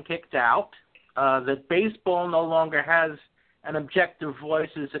Vincent getting kicked out. That baseball no longer has an objective voice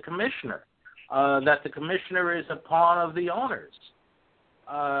as a commissioner. That the commissioner is a pawn of the owners.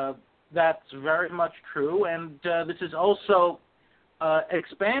 That's very much true, and this is also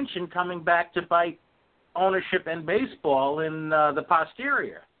expansion coming back to bite ownership in baseball in the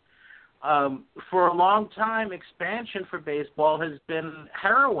posterior. For a long time, expansion for baseball has been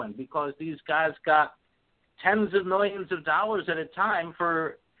heroin because these guys got tens of millions of dollars at a time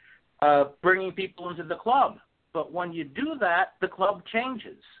for bringing people into the club. But when you do that, the club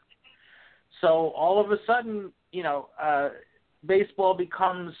changes. So all of a sudden, baseball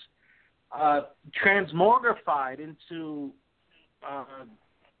becomes transmogrified into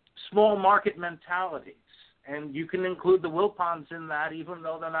small market mentalities. And you can include the Wilpons in that, even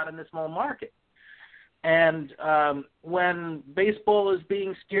though they're not in the small market. And when baseball is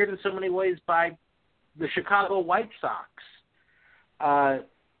being steered in so many ways by the Chicago White Sox,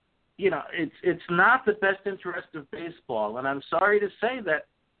 it's not the best interest of baseball. And I'm sorry to say that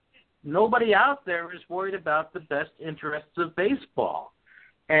nobody out there is worried about the best interests of baseball.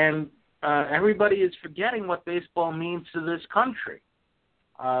 And everybody is forgetting what baseball means to this country.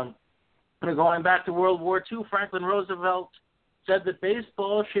 Going back to World War II, Franklin Roosevelt said that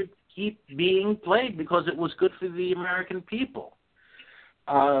baseball should keep being played because it was good for the American people.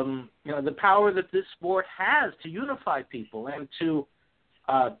 The power that this sport has to unify people and to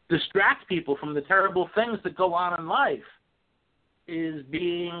distract people from the terrible things that go on in life is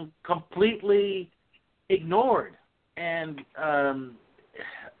being completely ignored. And,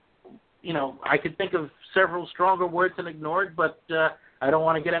 I could think of several stronger words than ignored, but I don't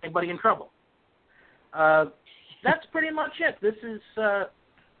want to get anybody in trouble. That's pretty much it. This is,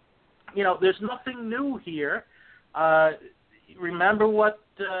 there's nothing new here. Remember what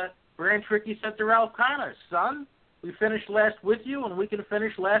Branch Rickey said to Ralph Connors, son, we finished last with you and we can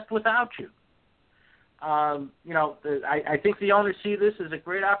finish last without you. I think the owners see this as a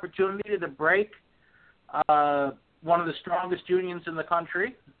great opportunity to break one of the strongest unions in the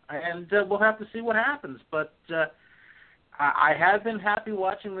country, and we'll have to see what happens. But I have been happy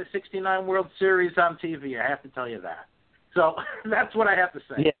watching the '69 World Series on TV. I have to tell you that. So that's what I have to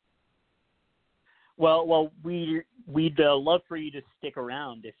say. Yeah. Well, we'd love for you to stick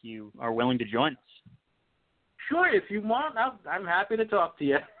around if you are willing to join us. Sure, if you want, I'm happy to talk to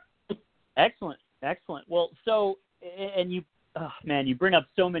you. Excellent. Well, so, and you bring up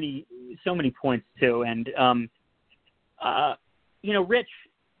so many points too, and Rich,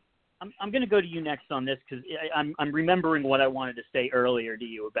 I'm going to go to you next on this because I'm remembering what I wanted to say earlier to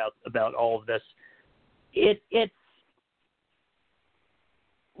you about all of this. It's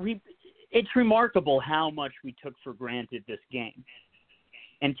remarkable how much we took for granted this game,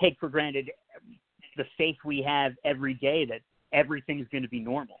 and take for granted the faith we have every day that everything's going to be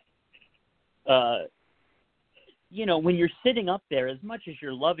normal. When you're sitting up there, as much as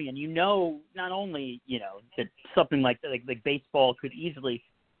you're loving, and not only, that something like baseball could easily,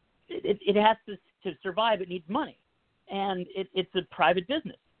 it has to survive, it needs money. And it's a private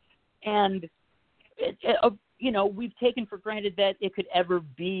business. And, we've taken for granted that it could ever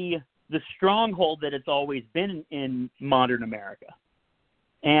be the stronghold that it's always been in modern America.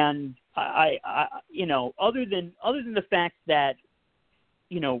 And I other than the fact that,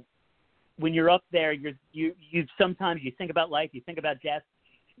 when you're up there, you sometimes you think about life, you think about death,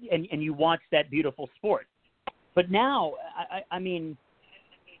 and you watch that beautiful sport. But now, I mean,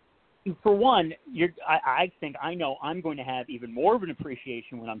 for one, I think I know I'm going to have even more of an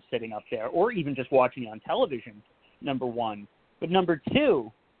appreciation when I'm sitting up there, or even just watching it on television. Number one, but number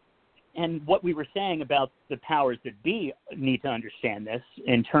two, and what we were saying about the powers that be need to understand this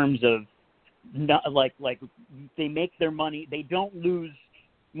in terms of not, like they make their money, they don't lose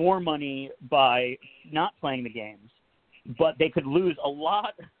more money by not playing the games, but they could lose a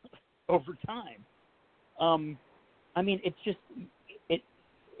lot over time. I mean, it's just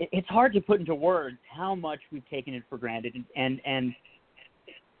it's hard to put into words how much we've taken it for granted, and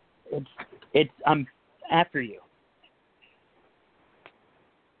it's I'm after you.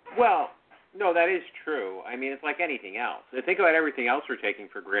 Well, no, that is true. I mean, it's like anything else. Think about everything else we're taking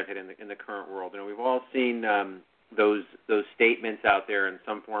for granted in the current world. We've all seen those statements out there in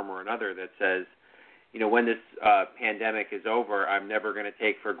some form or another that says, when this pandemic is over, I'm never going to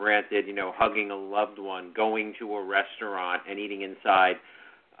take for granted, hugging a loved one, going to a restaurant and eating inside,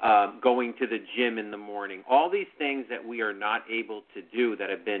 going to the gym in the morning. All these things that we are not able to do that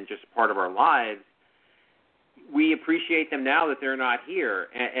have been just part of our lives, we appreciate them now that they're not here.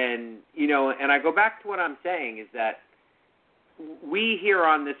 And I go back to what I'm saying is that we here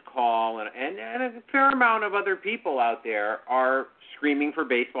on this call and a fair amount of other people out there are screaming for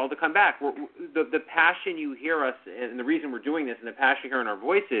baseball to come back. The passion you hear us, and the reason we're doing this, and the passion you hear in our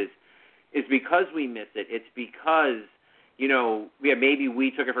voices is because we miss it. It's because, maybe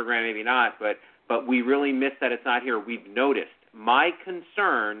we took it for granted, maybe not, but we really miss that it's not here. We've noticed. My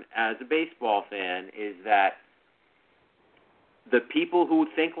concern as a baseball fan is that the people who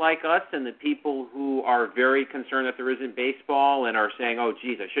think like us and the people who are very concerned that there isn't baseball and are saying, oh,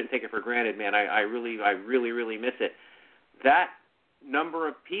 geez, I shouldn't take it for granted, man, I really miss it. That number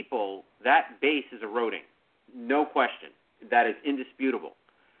of people, that base is eroding. No question. That is indisputable.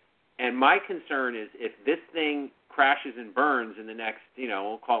 And my concern is if this thing crashes and burns in the next,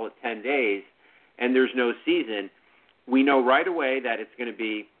 we'll call it 10 days, and there's no season, we know right away that it's going to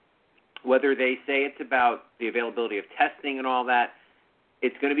be, whether they say it's about the availability of testing and all that,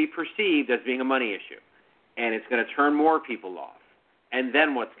 it's going to be perceived as being a money issue. And it's going to turn more people off. And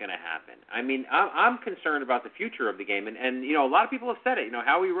then what's going to happen? I mean, I'm concerned about the future of the game. And a lot of people have said it.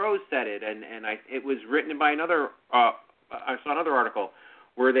 Howie Rose said it. And it was written by another, I saw another article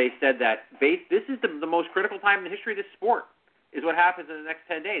where they said that this is the most critical time in the history of this sport is what happens in the next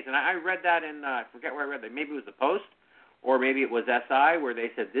 10 days. And I read that in, I forget where I read that. Maybe it was the Post. Or maybe it was SI where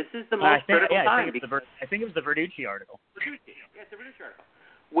they said this is the most critical time. I think it was the Verducci article. It's the Verducci article.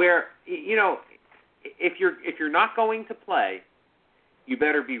 Where if you're not going to play, you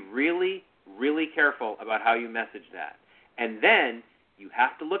better be really, really careful about how you message that. And then you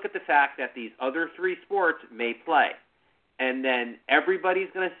have to look at the fact that these other three sports may play, and then everybody's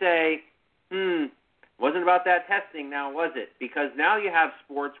going to say, wasn't about that testing now, was it? Because now you have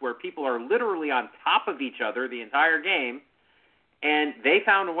sports where people are literally on top of each other the entire game, and they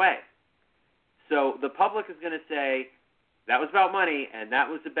found a way. So the public is going to say, that was about money, and that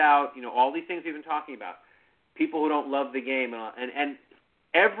was about, all these things we've been talking about. People who don't love the game. And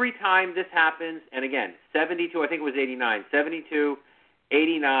every time this happens, and again, 72, I think it was 89, 72,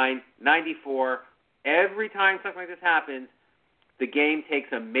 89, 94, every time something like this happens, the game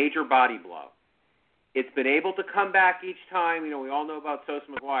takes a major body blow. It's been able to come back each time. We all know about Sosa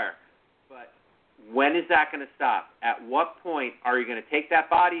McGuire. But when is that going to stop? At what point are you going to take that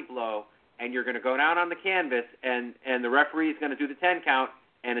body blow and you're going to go down on the canvas and the referee is going to do the 10 count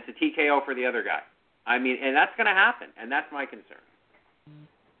and it's a TKO for the other guy? I mean, and that's going to happen, and that's my concern.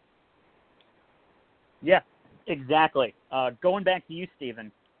 Yeah, exactly. Going back to you,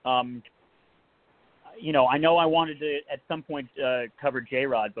 Stephen, I know I wanted to at some point cover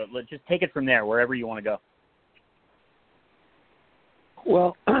JRod, but let's just take it from there, wherever you want to go.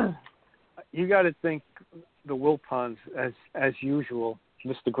 Well, you got to think the Wilpons, as usual,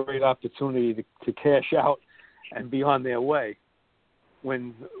 missed a great opportunity to cash out and be on their way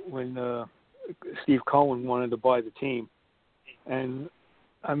when Steve Cohen wanted to buy the team. And,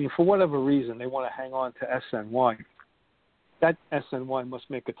 I mean, for whatever reason, they want to hang on to SNY. that SNY must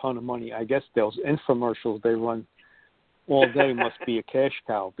make a ton of money. I guess those infomercials they run all day must be a cash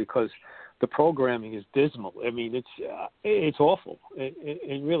cow because the programming is dismal. I mean, it's awful.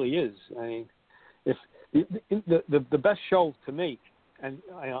 It really is. I mean, if the best show to me, and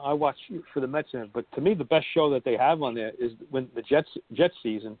I watch for the Mets, but to me the best show that they have on there is when the Jets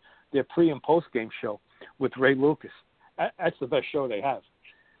season, their pre and post game show with Ray Lucas. That's the best show they have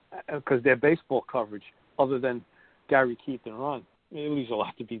because their baseball coverage, other than Gary, Keith, and Ron, it leaves a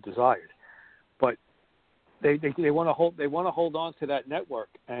lot to be desired. But they want to hold on to that network,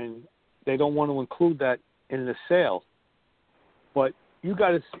 and they don't want to include that in the sale. But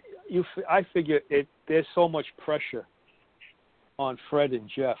I figure there's so much pressure on Fred and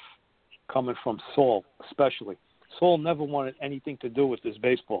Jeff coming from Saul, especially. Saul never wanted anything to do with this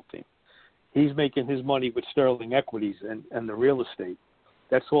baseball team. He's making his money with Sterling Equities and the real estate.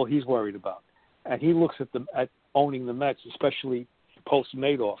 That's all he's worried about. And he looks at owning the Mets, especially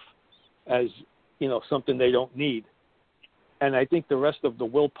post-Madoff, as something they don't need. And I think the rest of the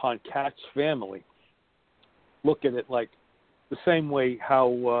Wilpon Katz family look at it like the same way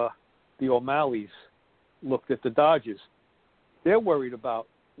how the O'Malleys looked at the Dodgers. They're worried about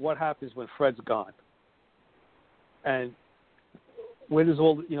what happens when Fred's gone. And where does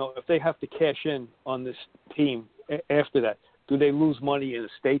if they have to cash in on this team after that, do they lose money in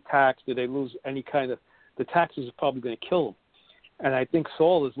estate tax? Do they lose any kind of, the taxes are probably going to kill them. And I think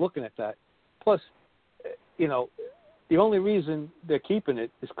Saul is looking at that. Plus, the only reason they're keeping it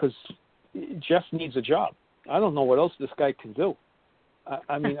is because Jeff needs a job. I don't know what else this guy can do.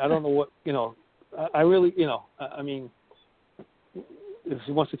 I mean, I don't know what, I really, I mean, if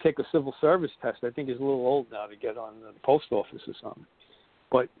he wants to take a civil service test, I think he's a little old now to get on the post office or something.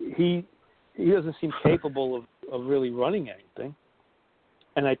 But he doesn't seem capable of really running anything.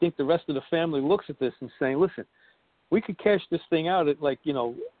 And I think the rest of the family looks at this and saying, listen, we could cash this thing out at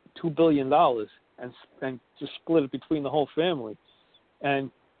 $2 billion and just split it between the whole family.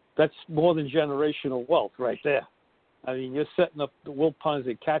 And that's more than generational wealth right there. I mean, you're setting up the Wilpons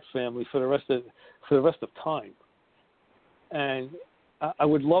and Cat family for the rest of time. And I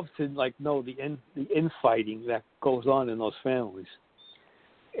would love to know the infighting that goes on in those families.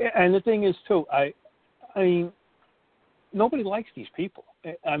 And the thing is too, I mean, nobody likes these people.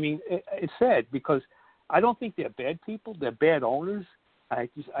 I mean, it's sad because I don't think they're bad people. They're bad owners. I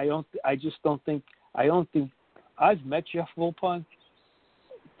don't think I've met Jeff Wilpon.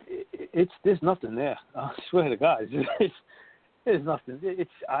 There's nothing there. I swear to God, there's nothing.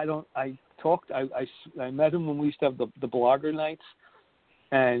 I met him when we used to have the blogger nights,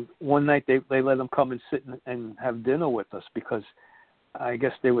 and one night they let him come and sit and have dinner with us because I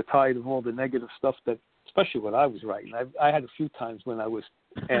guess they were tired of all the negative stuff that, especially what I was writing. I had a few times when I was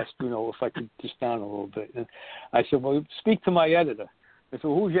asked, if I could just down a little bit, and I said, well, speak to my editor. I said,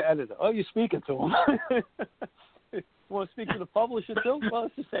 well, who's your editor? Oh, you're speaking to him. You want to speak to the publisher too? Well,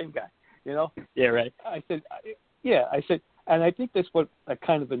 it's the same guy, Yeah, right. I said, and I think that's what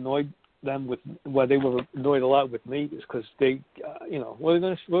kind of annoyed them why they were annoyed a lot with me is because they, what are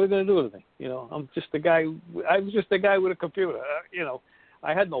they going to do with me? I'm just a guy. I was just a guy with a computer.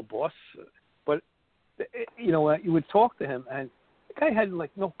 I had no boss, but you would talk to him, and the guy had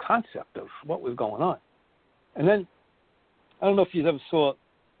no concept of what was going on. And then I don't know if you ever saw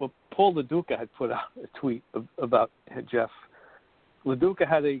what Paul LaDuca had put out a tweet about Jeff. LaDuca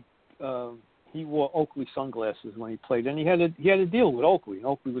had he wore Oakley sunglasses when he played, and he had a deal with Oakley, and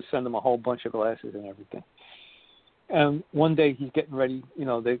Oakley would send him a whole bunch of glasses and everything. And one day he's getting ready,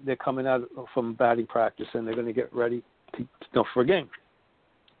 they're coming out from batting practice, and they're going to get ready for a game.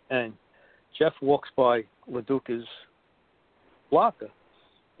 And Jeff walks by LaDuca's locker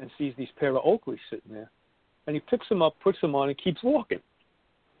and sees these pair of Oakleys sitting there, and he picks them up, puts them on, and keeps walking.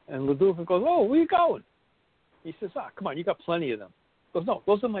 And LaDuca goes, "Oh, where you going?" He says, "Come on, you got plenty of them." He goes, "No,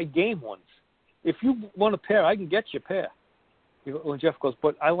 those are my game ones. If you want a pair, I can get you a pair." And Jeff goes,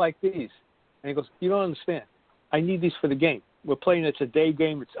 "But I like these." And he goes, "You don't understand. I need these for the game. We're playing, it's a day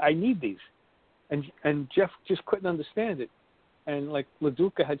game. I need these." And Jeff just couldn't understand it. And like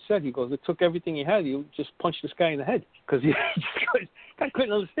LaDuca had said, he goes, it took everything he had. He just punched this guy in the head because he just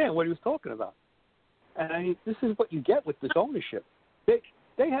couldn't understand what he was talking about. And I mean, this is what you get with this ownership.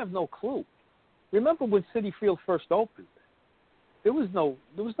 They have no clue. Remember when Citi Field first opened? There was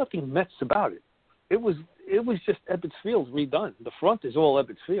nothing Mets about it. It was just Ebbets Field redone. The front is all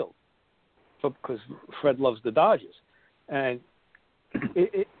Ebbets Field, because Fred loves the Dodgers, and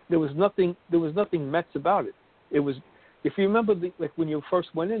there was nothing Mets about it. It was, if you remember, when you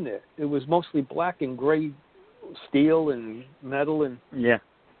first went in there, it was mostly black and gray steel and metal, and yeah,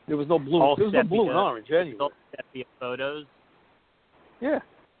 there was no blue. There was no blue and orange anyway. Sepia photos. Yeah.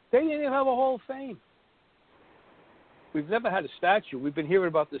 They didn't even have a Hall of Fame. We've never had a statue. We've been hearing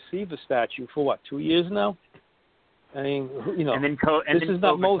about the Seaver statue for, 2 years now? I mean, And then this is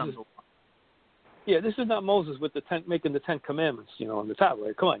not Moses. Comes. Yeah, this is not Moses with the making the 10 Commandments, on the top.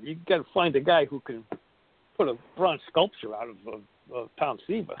 Right? Come on, you got to find a guy who can put a bronze sculpture out of Tom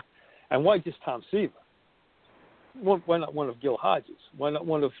Seaver. And why just Tom Seaver? Why not one of Gil Hodges? Why not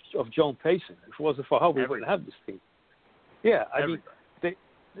one of Joan Payson? If it wasn't for her, we wouldn't have this team. Yeah, I mean,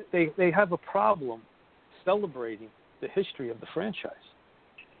 they have a problem celebrating the history of the franchise.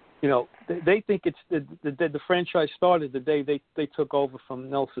 They think it's the franchise started the day they took over from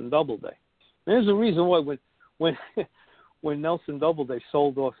Nelson Doubleday. And there's a reason why when Nelson Doubleday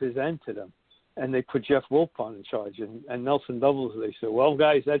sold off his end to them, and they put Jeff Wilpon in charge, and Nelson Doubleday said, "Well,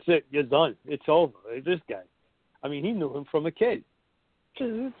 guys, that's it. You're done. It's over." This guy, I mean, he knew him from a kid.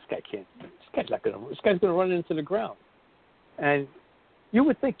 This guy's gonna run into the ground. And you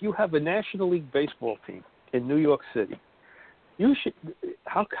would think you have a National League baseball team in New York City. You should.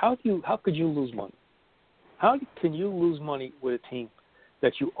 How could you lose money? How can you lose money with a team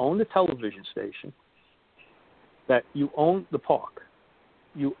that you own the television station, that you own the park,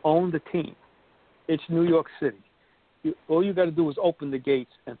 you own the team? It's New York City. All you got to do is open the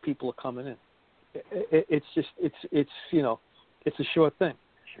gates, and people are coming in. It's a sure thing.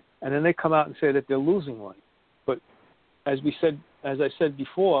 And then they come out and say that they're losing money. But as I said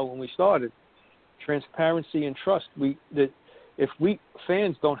before when we started, transparency and trust. If we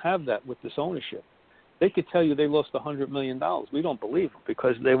fans don't have that with this ownership, they could tell you they lost $100 million. We don't believe them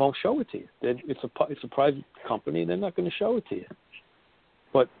because they won't show it to you. It's a private company. They're not going to show it to you.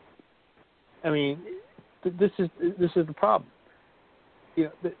 But I mean, this is the problem.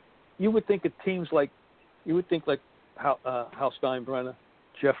 You would think of teams like Hal Steinbrenner,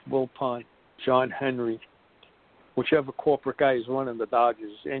 Jeff Wilpon, John Henry, whichever corporate guy is running the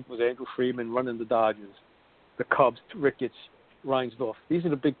Dodgers. Was Andrew Friedman running the Dodgers? The Cubs, Ricketts, Reinsdorf. These are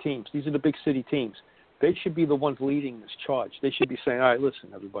the big teams. These are the big city teams. They should be the ones leading this charge. They should be saying, all right,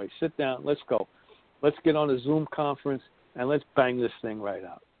 listen, everybody, sit down. Let's go. Let's get on a Zoom conference, and let's bang this thing right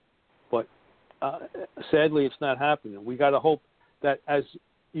out. But sadly, it's not happening. We got to hope that, as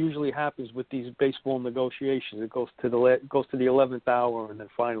usually happens with these baseball negotiations, it goes to the 11th hour, and then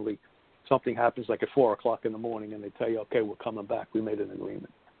finally something happens like at 4 o'clock in the morning, and they tell you, okay, we're coming back. We made an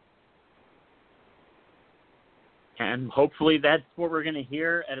agreement. And hopefully that's what we're going to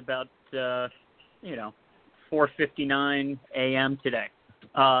hear at about, 4:59 a.m. today.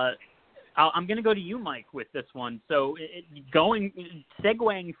 I'm going to go to you, Mike, with this one. So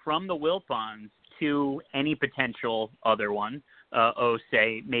segueing from the Wilpons to any potential other one,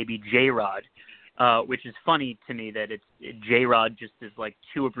 say maybe JRod, which is funny to me that JRod just is like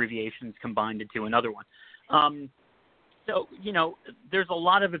two abbreviations combined into another one. So, there's a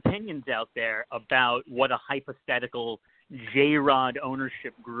lot of opinions out there about what a hypothetical JRod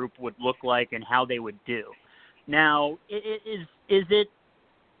ownership group would look like and how they would do. Now, is it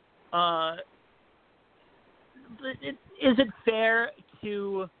fair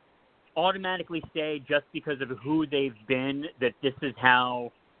to automatically say just because of who they've been that this is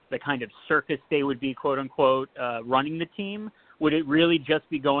how the kind of circus they would be, quote unquote, running the team? Would it really just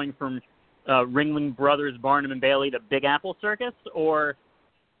be going from Ringling Brothers, Barnum and Bailey to Big Apple Circus? Or,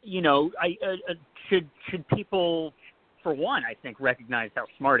 should people, for one, I think, recognize how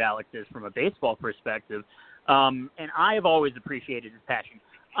smart Alex is from a baseball perspective. And I have always appreciated his passion.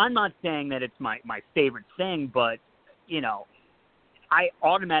 I'm not saying that it's my favorite thing, but, I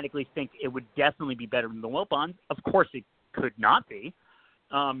automatically think it would definitely be better than the Wilpons. Of course it could not be.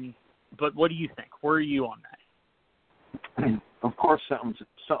 But what do you think? Where are you on that? Of course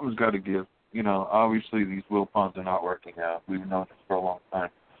something's got to give. Obviously these Wilpons are not working out. We've known this for a long time.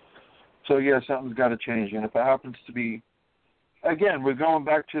 So, yeah, something's got to change. And if it happens to be, again, we're going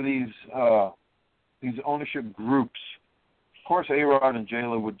back to these ownership groups. Of course, ARod and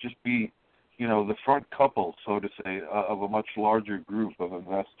JLo would just be, the front couple, so to say, of a much larger group of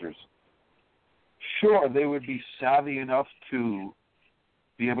investors. Sure, they would be savvy enough to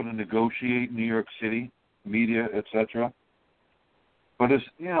be able to negotiate New York City, media, etc. But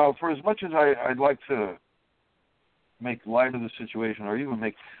for as much as I'd like to make light of the situation or even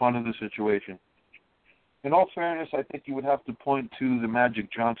make fun of the situation, in all fairness, I think you would have to point to the Magic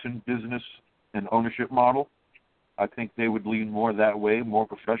Johnson business and ownership model. I think they would lean more that way, more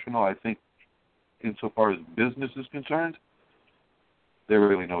professional. I think insofar as business is concerned, they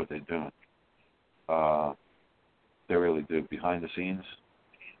really know what they're doing. They really do. Behind the scenes,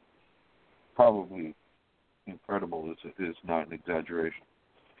 probably incredible is not an exaggeration.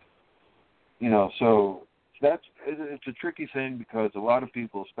 So it's a tricky thing because a lot of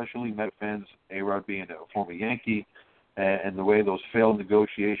people, especially Met fans, ARod being a former Yankee, and the way those failed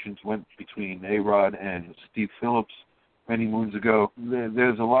negotiations went between ARod and Steve Phillips many moons ago,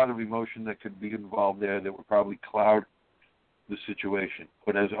 there's a lot of emotion that could be involved there that would probably cloud the situation.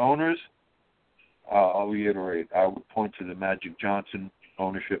 But as owners, I'll reiterate, I would point to the Magic Johnson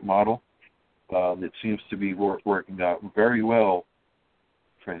ownership model. That seems to be working out very well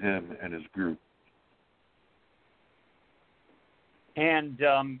for him and his group. And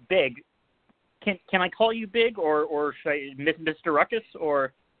Big, can I call you Big, or should I Mr. Ruckus,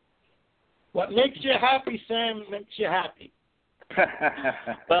 or? What makes you happy, Sam, makes you happy.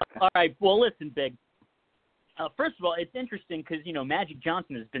 Well, all right. Well, listen, Big. First of all, it's interesting because, Magic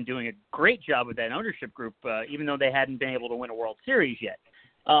Johnson has been doing a great job with that ownership group, even though they hadn't been able to win a World Series yet.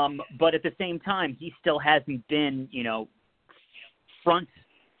 But at the same time, he still hasn't been, front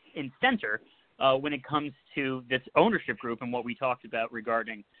and center when it comes to this ownership group and what we talked about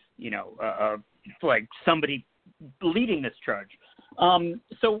regarding, like somebody leading this charge.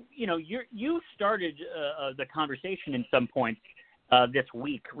 So, you started the conversation in some points this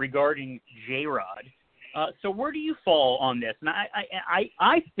week regarding JRod. So where do you fall on this? And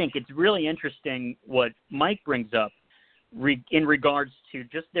I think it's really interesting what Mike brings up in regards to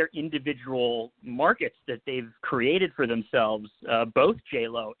just their individual markets that they've created for themselves, both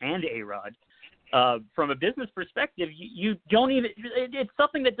JLo and ARod. From a business perspective, you don't even – it's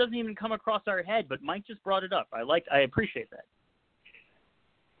something that doesn't even come across our head, but Mike just brought it up. I appreciate that.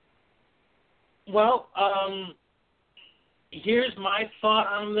 Well, here's my thought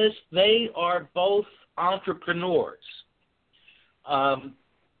on this. They are both entrepreneurs.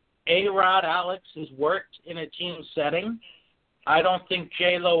 ARod, Alex, has worked in a team setting. I don't think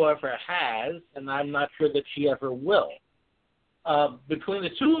JLo ever has, and I'm not sure that she ever will. Between the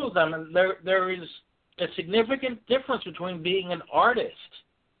two of them, there is a significant difference between being an artist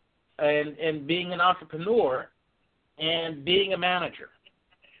and being an entrepreneur and being a manager.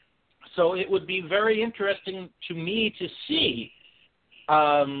 So it would be very interesting to me to see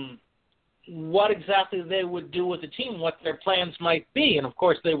what exactly they would do with the team, what their plans might be, and of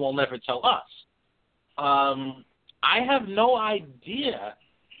course they will never tell us. I have no idea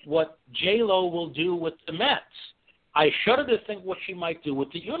what JLo will do with the Mets. I shudder to think what she might do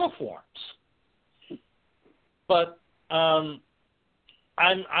with the uniforms. But I'm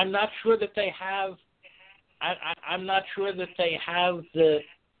not sure that they have. I'm not sure that they have the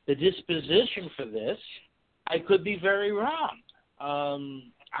disposition for this. I could be very wrong.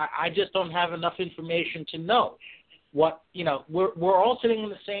 I just don't have enough information to know. We're all sitting in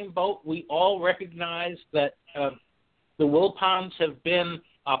the same boat. We all recognize that the Wilpons have been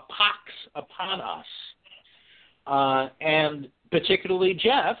a pox upon us, and particularly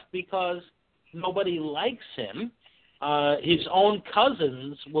Jeff, because nobody likes him. His own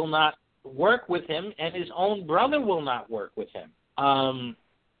cousins will not work with him, and his own brother will not work with him.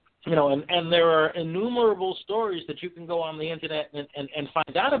 And there are innumerable stories that you can go on the internet and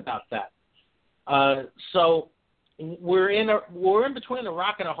find out about that. So we're in between a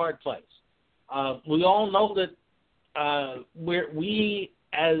rock and a hard place. We all know that we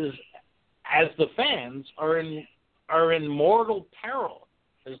as the fans are in mortal peril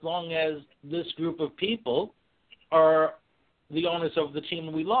as long as this group of people are the owners of the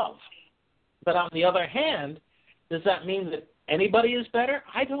team we love. But on the other hand, does that mean that anybody is better?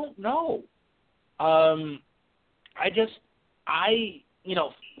 I don't know.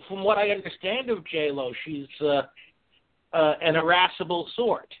 From what I understand of JLo, she's an irascible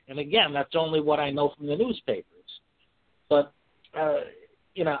sort. And again, that's only what I know from the newspapers. But,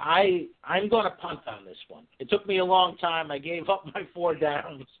 I'm going to punt on this one. It took me a long time. I gave up my 4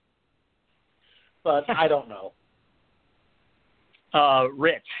 downs. But I don't know.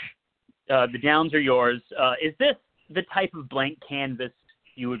 Rich, the downs are yours. Is this the type of blank canvas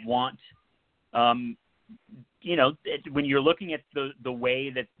you would want? When you're looking at the way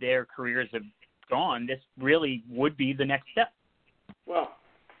that their careers have gone, this really would be the next step. Well,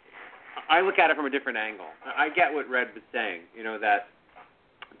 I look at it from a different angle. I get what Red was saying, that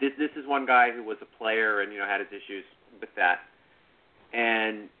this is one guy who was a player and, had his issues with that.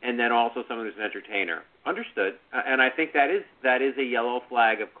 And then also someone who's an entertainer. Understood. And I think that is a yellow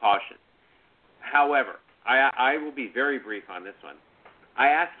flag of caution. However, I will be very brief on this one. I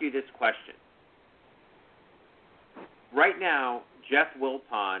ask you this question. Right now, Jeff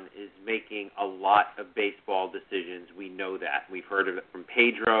Wilpon is making a lot of baseball decisions. We know that. We've heard of it from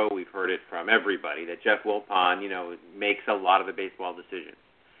Pedro. We've heard it from everybody that Jeff Wilpon, makes a lot of the baseball decisions.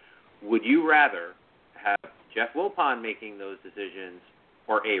 Would you rather have Jeff Wilpon making those decisions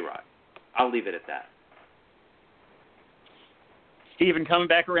or ARod? I'll leave it at that. Stephen, coming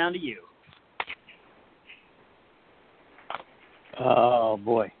back around to you. Oh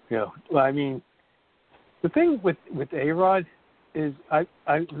boy, yeah. Well, I mean, the thing with ARod is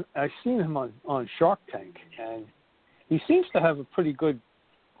I've seen him on Shark Tank, and he seems to have a pretty good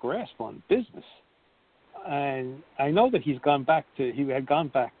grasp on business. And I know that he had gone back to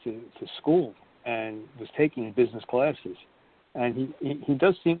school and was taking business classes. And he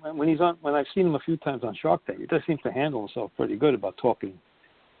does seem, when I've seen him a few times on Shark Tank, he does seem to handle himself pretty good about talking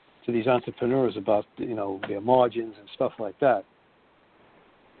to these entrepreneurs about, their margins and stuff like that.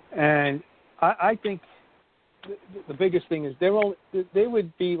 And I think the biggest thing is they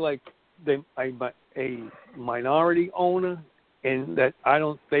would be like a minority owner in that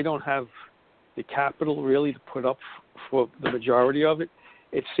they don't have the capital really to put up for the majority of it.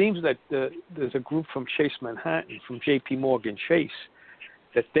 It seems that there's a group from Chase Manhattan, from J.P. Morgan Chase,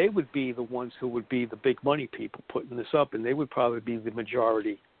 that they would be the ones who would be the big money people putting this up, and they would probably be the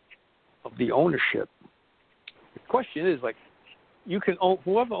majority of the ownership. The question is, you can own,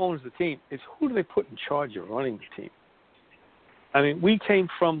 whoever owns the team, is who do they put in charge of running the team? I mean, we came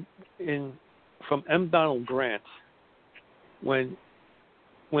from M. Donald Grant when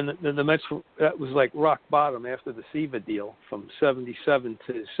the Mets, that was like rock bottom after the Seaver deal from 77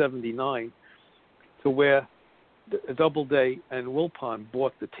 to 79, to where Doubleday and Wilpon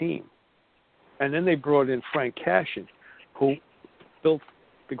bought the team. And then they brought in Frank Cashin, who built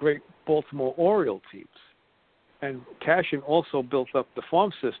the great Baltimore Oriole teams. And Cashin also built up the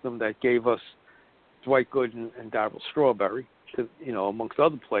farm system that gave us Dwight Gooden and Darryl Strawberry, amongst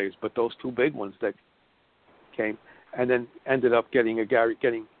other players, but those two big ones that came, and then ended up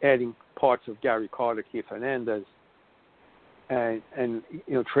adding parts of Gary Carter, Keith Hernandez, and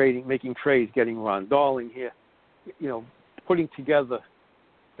making trades, getting Ron Darling here, putting together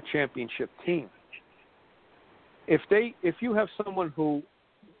a championship team. If you have someone who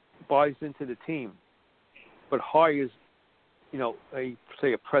buys into the team, but hires,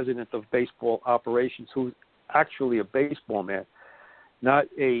 a president of baseball operations who's actually a baseball man, not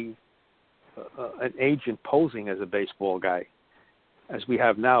an agent posing as a baseball guy, as we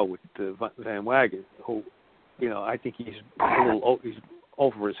have now with Van Wagen, who, I think he's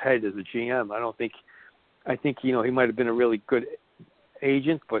over his head as a GM. I think he might have been a really good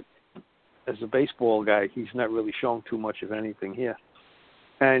agent, but as a baseball guy, he's not really shown too much of anything here.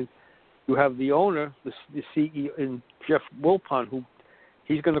 And you have the owner, the CEO, and Jeff Wilpon, who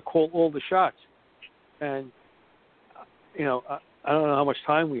he's going to call all the shots. And, I don't know how much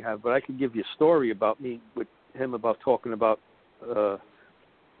time we have, but I could give you a story about me with him about talking about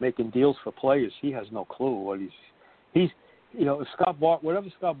making deals for players. He has no clue what he's whatever Scott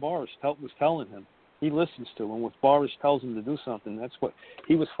Boras was telling him, he listens to. And when Boras tells him to do something, that's what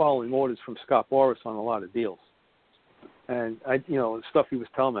he was following orders from Scott Boras on a lot of deals. And the stuff he was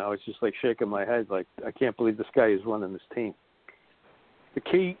telling me, I was just shaking my head, I can't believe this guy is running this team. The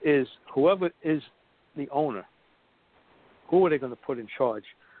key is whoever is the owner, who are they going to put in charge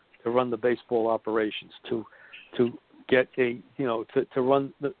to run the baseball operations, to get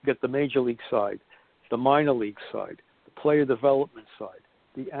get the major league side, the minor league side, the player development side,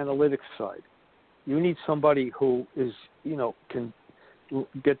 the analytics side. You need somebody who is can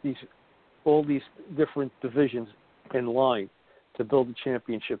get all these different divisions in line to build a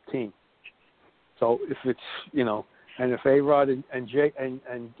championship team. So if it's and if ARod and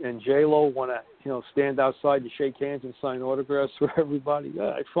JLo want to stand outside to shake hands and sign autographs for everybody,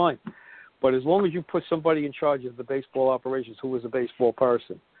 it's fine. But as long as you put somebody in charge of the baseball operations who is a baseball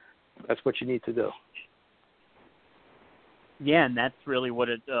person, that's what you need to do. Yeah, and that's really what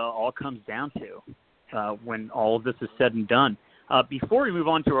it all comes down to when all of this is said and done. Before we move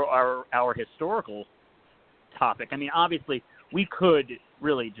on to our historical topic, I mean, obviously, we could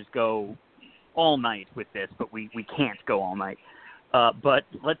really just go all night with this, but we can't go all night. But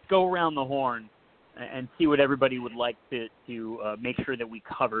let's go around the horn and see what everybody would like to make sure that we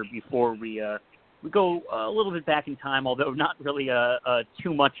cover before we go a little bit back in time, although not really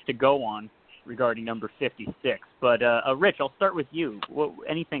too much to go on regarding number 56. But, Rich, I'll start with you.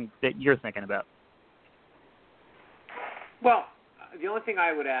 Anything that you're thinking about? Well, the only thing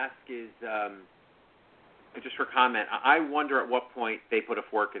I would ask is, just for comment, I wonder at what point they put a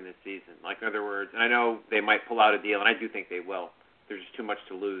fork in this season. In other words, and I know they might pull out a deal, and I do think they will. There's just too much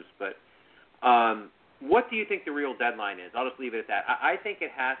to lose. But what do you think the real deadline is? I'll just leave it at that. I think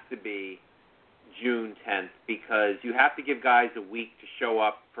it has to be June 10th because you have to give guys a week to show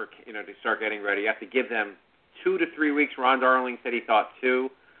up to start getting ready. You have to give them 2 to 3 weeks. Ron Darling said he thought 2.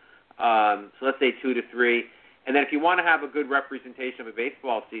 So let's say 2 to 3. And then if you want to have a good representation of a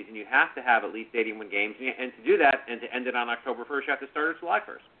baseball season, you have to have at least 81 games. And to do that and to end it on October 1st, you have to start at July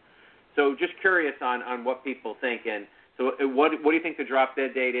 1st. So just curious on what people think. And so what do you think the drop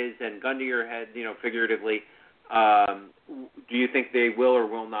dead date is? And gun to your head, figuratively, do you think they will or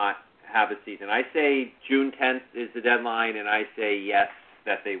will not have a season? I say June 10th is the deadline, and I say yes,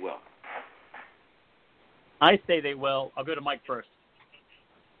 that they will. I say they will. I'll go to Mike first.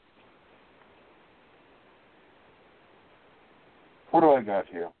 What do I got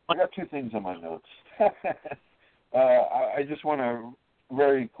here? I got two things on my notes. I just want to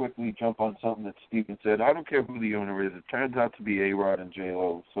very quickly jump on something that Stephen said. I don't care who the owner is. It turns out to be ARod and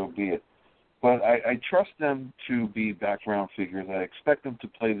JLo, so be it. But I trust them to be background figures. I expect them to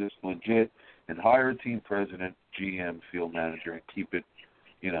play this legit and hire a team president, GM, field manager, and keep it,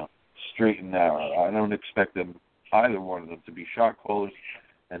 straight and narrow. I don't expect them, either one of them, to be shot callers.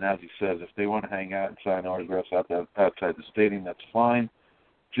 And as he says, if they want to hang out and sign autographs outside the stadium, that's fine.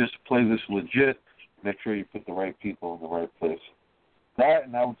 Just play this legit. Make sure you put the right people in the right place. That,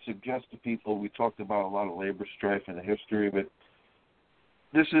 and I would suggest to people, we talked about a lot of labor strife and the history of it.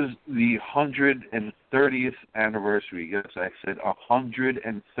 This is the 130th anniversary. Yes, I said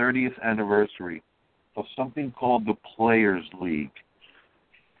 130th anniversary of something called the Players League.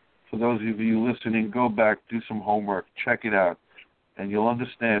 For those of you listening, go back, do some homework, check it out, and you'll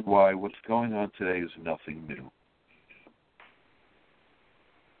understand why what's going on today is nothing new.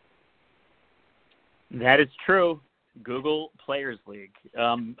 That is true. Google Players League.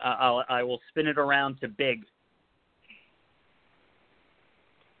 I will spin it around to Big.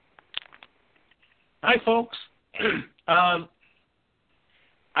 Hi, folks. I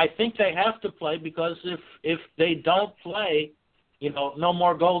think they have to play because if they don't play, no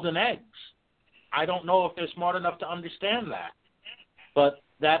more golden eggs. I don't know if they're smart enough to understand that, but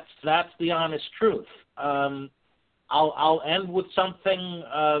that's the honest truth. I'll end with something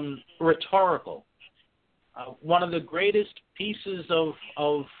rhetorical. One of the greatest pieces of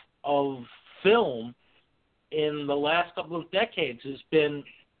film in the last couple of decades has been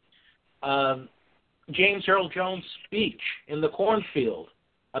James Earl Jones' speech in the cornfield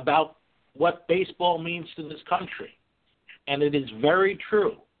about what baseball means to this country. And it is very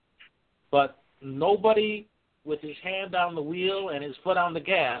true. But nobody with his hand on the wheel and his foot on the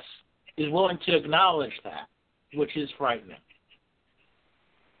gas is willing to acknowledge that, which is frightening.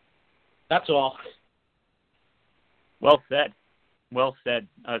 That's all. Well said. Well said.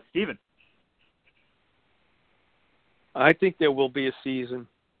 Stephen? I think there will be a season.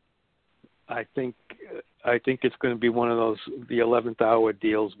 I think it's going to be one of those the 11th hour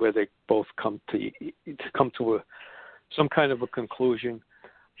deals where they both come to some kind of a conclusion.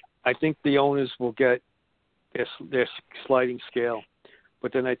 I think the owners will get their sliding scale,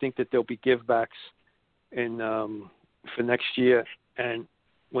 but then I think that there'll be givebacks for next year and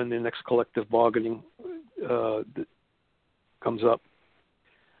when the next collective bargaining comes up.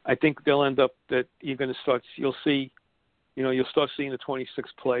 I think they'll end up that you're going to start. You'll start seeing the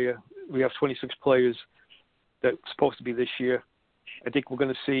 26 player. We have 26 players that's supposed to be this year. I think we're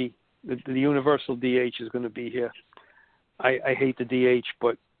going to see the universal DH is going to be here. I hate the DH,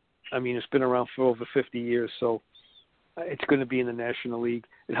 but I mean it's been around for over 50 years, so it's going to be in the National League.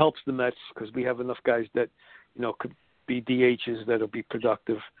 It helps the Mets because we have enough guys that could be DHs that'll be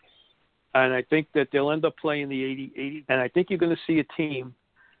productive. And I think that they'll end up playing the 80. And I think you're going to see a team,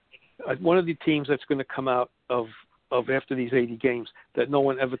 one of the teams that's going to come out of after these 80 games that no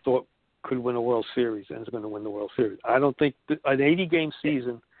one ever thought could win a World Series and is going to win the World Series. I don't think an 80-game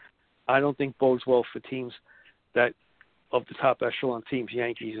season, I don't think bodes well for teams that of the top echelon teams,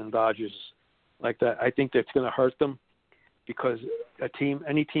 Yankees and Dodgers, like that. I think that's going to hurt them because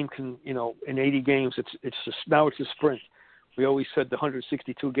any team can, in 80 games, now it's a sprint. We always said the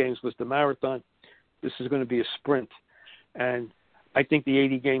 162 games was the marathon. This is going to be a sprint. And I think the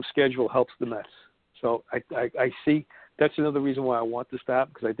 80-game schedule helps the Mets. So I see that's another reason why I want this to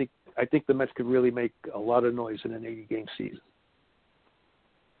happen because I think the Mets could really make a lot of noise in an 80-game season.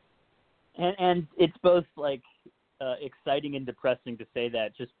 And it's both exciting and depressing to say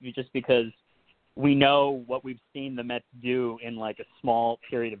that just because we know what we've seen the Mets do in a small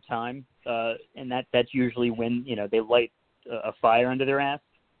period of time, and that's usually when they light a fire under their ass.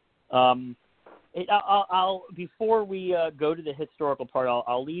 I'll before we go to the historical part,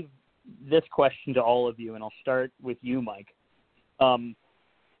 I'll leave this question to all of you, and I'll start with you, Mike.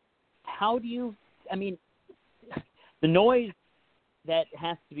 How do you? I mean, the noise that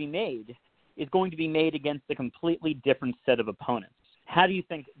has to be made is going to be made against a completely different set of opponents. How do you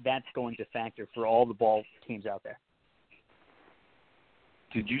think that's going to factor for all the ball teams out there?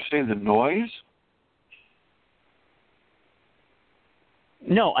 Did you say the noise?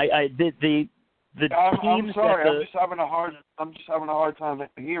 No, the teams. I'm sorry. That I'm just having a hard time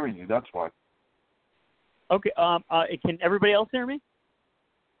hearing you. That's why. Okay. Can everybody else hear me?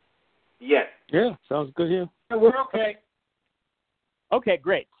 Yes. Yeah, sounds good here. Yeah, we're okay. Okay,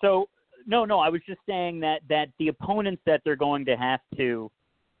 great. So, no, I was just saying that the opponents that they're going to have to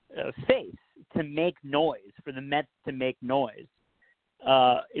face to make noise, for the Mets to make noise,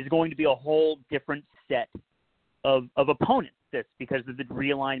 is going to be a whole different set of opponents, because of the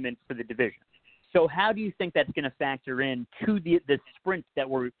realignment for the division. So how do you think that's going to factor in to the sprint that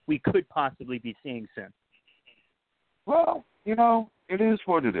we could possibly be seeing soon? Well, it is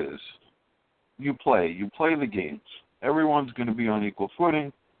what it is. You play the games. Everyone's going to be on equal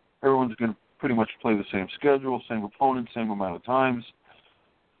footing. Everyone's going to pretty much play the same schedule, same opponent, same amount of times.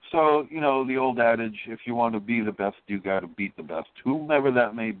 So, the old adage, if you want to be the best, you got to beat the best, whomever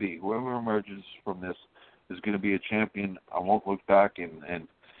that may be. Whoever emerges from this is going to be a champion. I won't look back and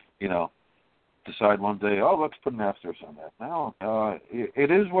decide one day, let's put an asterisk on that. No,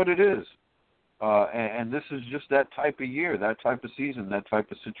 it is what it is. And this is just that type of year, that type of season, that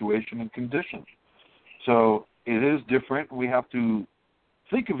type of situation and condition. So it is different. We have to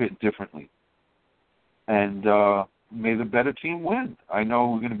think of it differently. And may the better team win. I know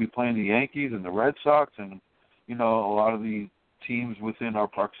we're going to be playing the Yankees and the Red Sox and, a lot of the teams within our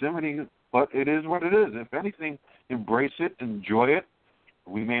proximity, but it is what it is. If anything, embrace it, enjoy it.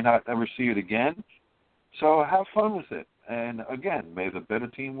 We may not ever see it again. So have fun with it. And, again, may the better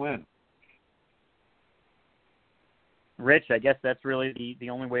team win. Rich, I guess that's really the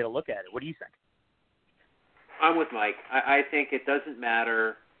only way to look at it. What do you think? I'm with Mike. I think it doesn't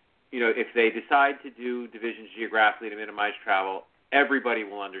matter, if they decide to do divisions geographically to minimize travel, everybody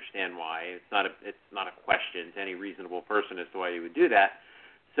will understand why. It's not a question to any reasonable person as to why you would do that.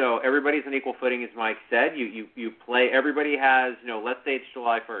 So everybody's on equal footing, as Mike said. You play. Everybody has, let's say it's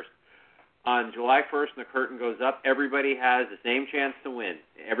July 1st. On July 1st, and the curtain goes up, everybody has the same chance to win.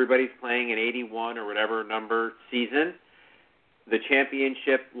 Everybody's playing an 81 or whatever number season. The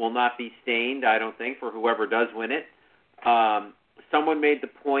championship will not be stained, I don't think, for whoever does win it. Someone made the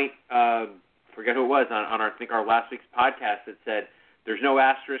point, forget who it was, on I think our last week's podcast, that said there's no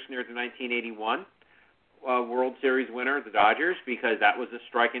asterisk near the 1981 World Series winner, the Dodgers, because that was a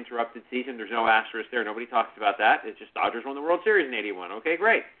strike-interrupted season. There's no asterisk there. Nobody talks about that. It's just Dodgers won the World Series in 81. Okay,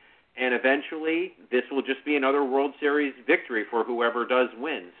 great. And eventually, this will just be another World Series victory for whoever does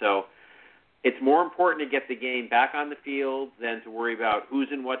win. So it's more important to get the game back on the field than to worry about who's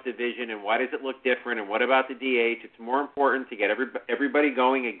in what division and why does it look different and what about the DH. It's more important to get everybody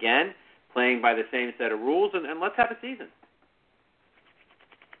going again, playing by the same set of rules, and let's have a season.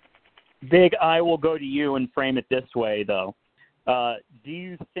 Big, I will go to you and frame it this way, though. Do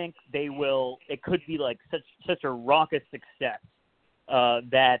you think it could be like such a raucous success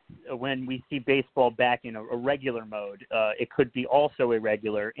that when we see baseball back in a regular mode, it could be also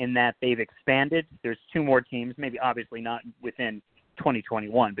irregular in that they've expanded. There's 2 more teams, maybe obviously not within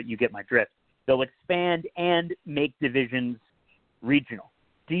 2021, but you get my drift. They'll expand and make divisions regional.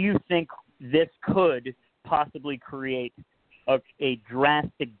 Do you think this could possibly create a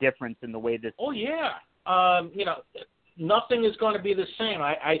drastic difference in the way this... Oh, yeah. Nothing is going to be the same.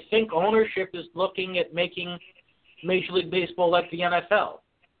 I think ownership is looking at making Major League Baseball like the NFL.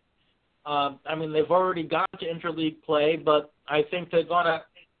 They've already gone to interleague play, but I think they're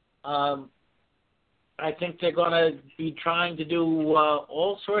gonna be trying to do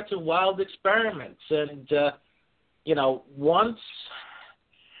all sorts of wild experiments. And once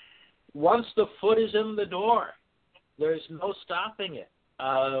the foot is in the door, there's no stopping it.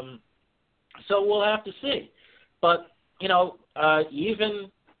 So we'll have to see. But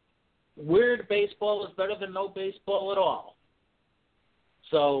even weird baseball is better than no baseball at all.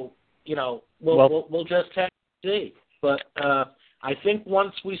 So, we'll just have to see. But I think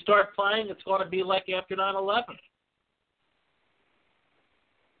once we start playing, it's going to be like after 9/11.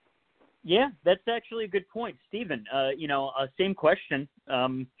 Yeah, that's actually a good point. Stephen, same question,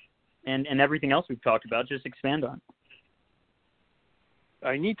 and everything else we've talked about, just expand on.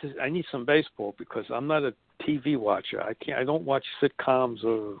 I need some baseball because I'm not a TV watcher. I don't watch sitcoms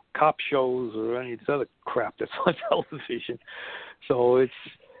or cop shows or any of this other crap that's on television. So it's,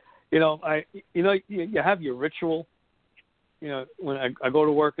 you have your ritual. When I go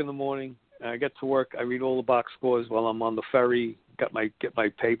to work in the morning, I get to work, I read all the box scores while I'm on the ferry, get my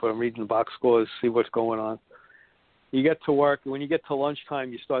paper, I'm reading the box scores, see what's going on. You get to work, and when you get to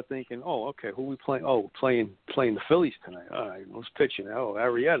lunchtime, you start thinking, oh, okay, who are we playing? Oh, playing the Phillies tonight. All right, who's pitching? Oh,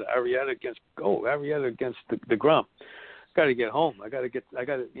 Arrieta against the DeGrom. Got to get home. I got to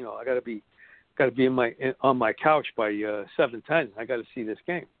got to be on my couch by 7:10. I got to see this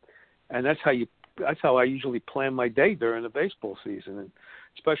game, and that's how I usually plan my day during the baseball season, and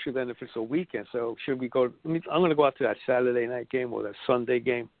especially then if it's a weekend. So should we go? I'm going to go out to that Saturday night game or that Sunday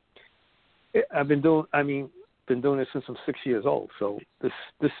game. I've been doing this since I'm 6 years old. So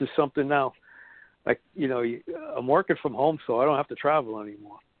this is something now. Like, I'm working from home, so I don't have to travel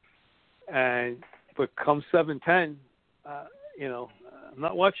anymore. But come 7:10, I'm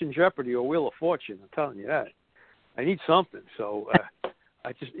not watching Jeopardy or Wheel of Fortune. I'm telling you that. I need something. So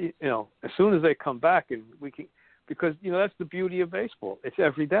I just, as soon as they come back and we can, because that's the beauty of baseball. It's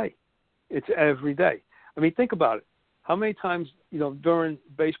every day. It's every day. I mean, think about it. How many times, during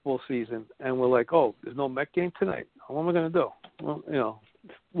baseball season, and we're like, oh, there's no Met game tonight. What am I going to do? Well,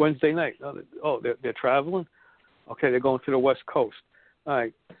 Wednesday night. Oh, they're traveling? Okay, they're going to the West Coast. All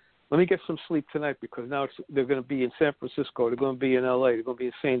right, let me get some sleep tonight because now they're going to be in San Francisco. They're going to be in L.A. They're going to be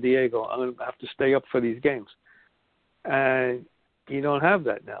in San Diego. I'm going to have to stay up for these games. And you don't have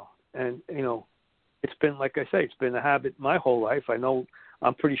that now. And, it's been, like I say, it's been a habit my whole life.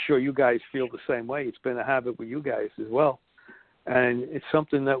 I'm pretty sure you guys feel the same way. It's been a habit with you guys as well. And it's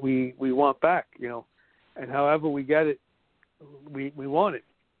something that we want back, and however we get it, we want it.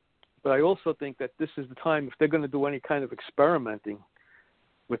 But I also think that this is the time, if they're going to do any kind of experimenting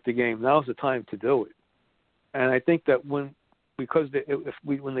with the game, now's the time to do it. And I think that when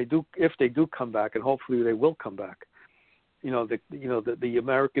they do come back, and hopefully they will come back, the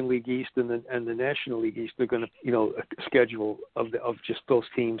American League East and the National League East, they're going to a schedule of just those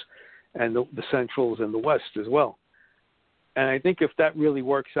teams, and the Centrals and the West as well. And I think if that really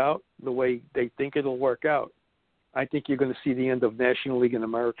works out the way they think it'll work out, I think you're going to see the end of National League and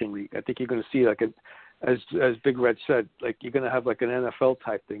American League. I think you're going to see as Big Red said, like you're going to have like an NFL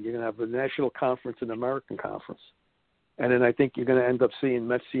type thing. You're going to have a National Conference and American Conference. And then I think you're going to end up seeing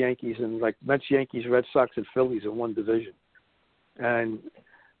Mets, Yankees, and like Mets, Yankees, Red Sox, and Phillies in one division. And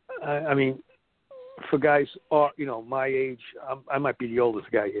I mean, for guys, my age, I might be the oldest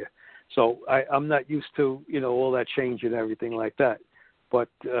guy here. So I'm not used to, all that change and everything like that. But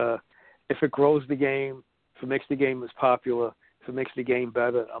if it grows the game, if it makes the game as popular, if it makes the game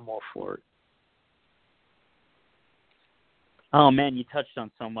better, I'm all for it. Oh, man, you touched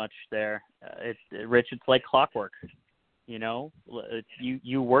on so much there. Rich, it's like clockwork.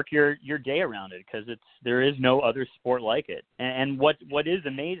 You work your day around it because there is no other sport like it. And what is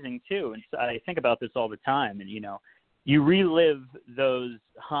amazing, too, and I think about this all the time, and, you relive those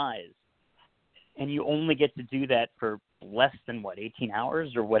highs, and you only get to do that for less than 18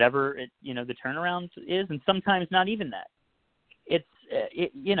 hours or whatever the turnaround is, and sometimes not even that.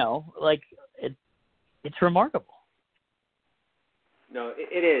 It's remarkable. No,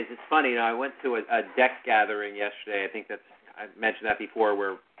 it is. It's funny. I went to a deck gathering yesterday. I mentioned that before,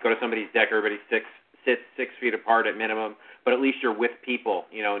 where go to somebody's deck, everybody sits 6 feet apart at minimum, but at least you're with people,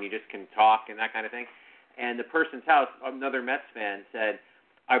 and you just can talk and that kind of thing. And the person's house, another Mets fan, said,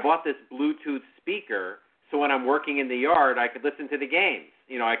 I bought this Bluetooth speaker so when I'm working in the yard, I could listen to the games.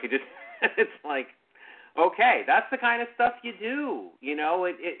 I could just, it's like, okay, that's the kind of stuff you do.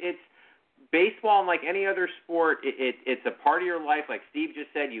 It's baseball, and like any other sport, it's a part of your life. Like Steve just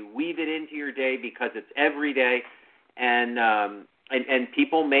said, you weave it into your day because it's every day, and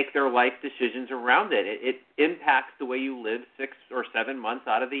people make their life decisions around it. It impacts the way you live 6 or 7 months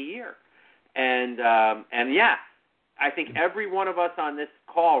out of the year. And yeah, I think every one of us on this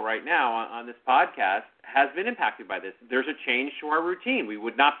call right now, on this podcast, has been impacted by this. There's a change to our routine. We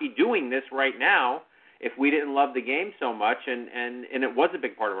would not be doing this right now if we didn't love the game so much, and it was a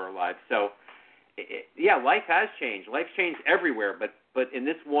big part of our lives. So, life has changed. Life's changed everywhere, but in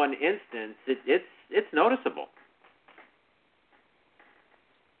this one instance, it's noticeable.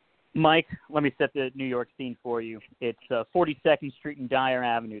 Mike, let me set the New York scene for you. It's 42nd Street and Dyer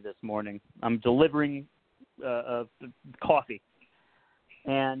Avenue this morning. I'm delivering coffee,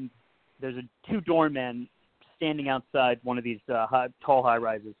 and there's 2 doormen standing outside one of these tall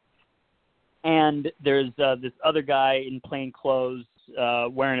high-rises. And there's this other guy in plain clothes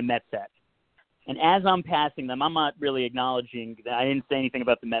wearing a Mets hat. And as I'm passing them, I'm not really acknowledging that I didn't say anything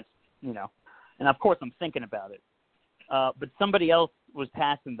about the Mets, And, of course, I'm thinking about it. But somebody else was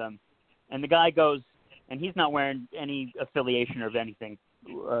passing them. And the guy goes, and he's not wearing any affiliation or anything.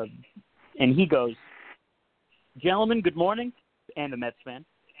 And he goes, gentlemen, good morning. And a Mets fan.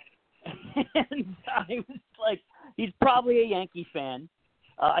 And I was like, he's probably a Yankee fan.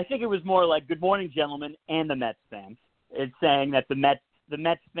 I think it was more like, good morning, gentlemen, and the Mets fan. It's saying that the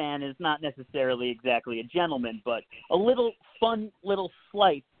Mets fan is not necessarily exactly a gentleman, but a little fun little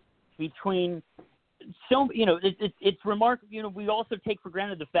slight between so, it's remarkable. We also take for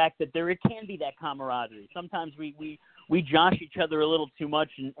granted the fact that it can be that camaraderie. Sometimes we josh each other a little too much,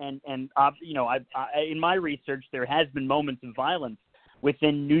 and in my research, there has been moments of violence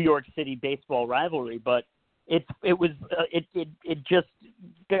within New York City baseball rivalry, but it just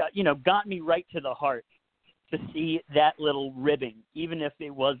got me right to the heart to see that little ribbing, even if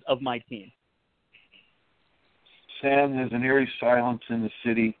it was of my team. Sam, there's an eerie silence in the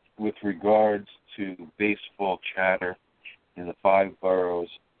city with regards to baseball chatter in the 5 boroughs.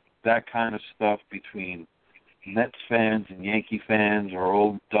 That kind of stuff between Mets fans and Yankee fans, or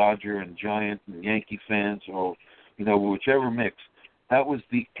old Dodger and Giant and Yankee fans, or whichever mix. That was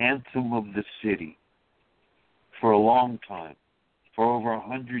the anthem of the city for a long time, for over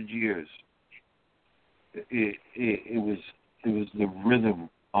 100 years. It was the rhythm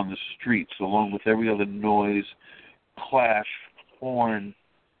on the streets, along with every other noise, clash, horn,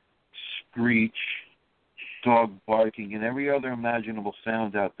 screech, dog barking, and every other imaginable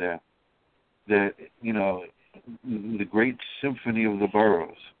sound out there. The great symphony of the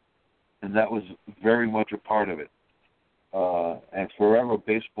boroughs, and that was very much a part of it. And forever,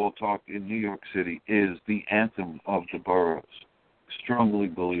 baseball talk in New York City is the anthem of the boroughs. Strongly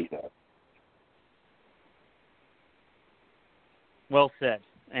believe that. Well said.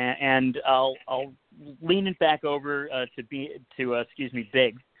 And I'll lean it back over to Big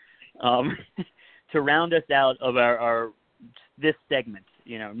to round us out of our this segment.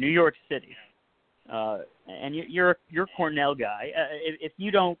 New York City, and you're a Cornell guy. If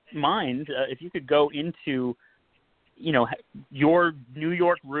you don't mind, if you could go into your New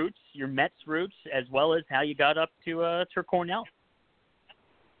York roots, your Mets roots, as well as how you got up to Cornell.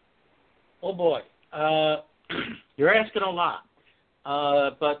 Oh boy, you're asking a lot.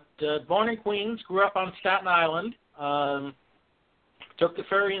 But born in Queens, grew up on Staten Island, took the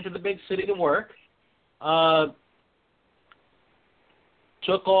ferry into the big city to work,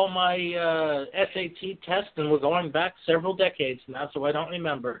 took all my SAT tests, and we're going back several decades now, so I don't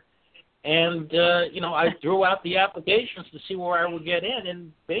remember. And, I drew out the applications to see where I would get in,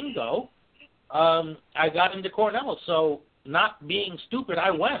 and bingo, I got into Cornell. So not being stupid,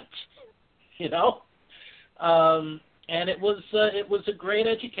 I went, and it was a great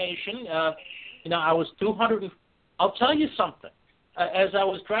education. I was 200. I'll tell you something. As I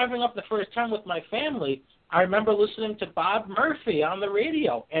was driving up the first time with my family, I remember listening to Bob Murphy on the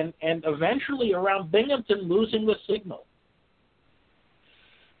radio, and eventually around Binghamton losing the signal.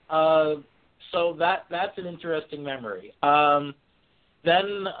 So that's an interesting memory.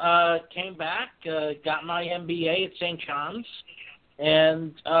 Then came back, got my MBA at St. John's,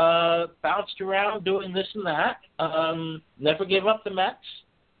 and bounced around doing this and that. Never gave up the Mets.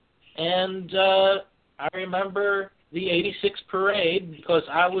 And I remember the '86 parade because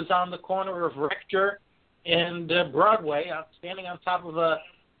I was on the corner of Rector and Broadway, standing on top of a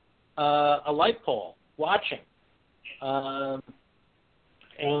light pole watching.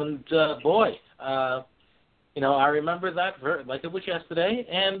 Boy, I remember that like it was yesterday.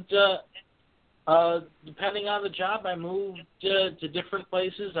 And depending on the job, I moved to different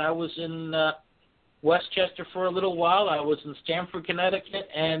places. I was in Westchester for a little while. I was in Stamford, Connecticut,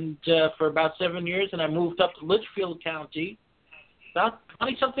 and for about 7 years, and I moved up to Litchfield County about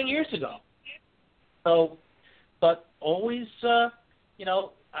 20-something years ago. So, but always,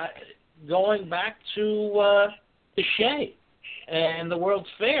 going back to Shea and the World's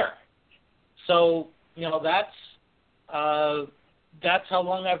Fair. So, that's how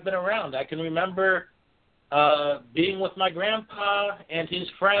long I've been around. I can remember being with my grandpa and his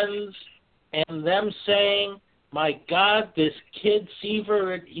friends and them saying, "My God, this kid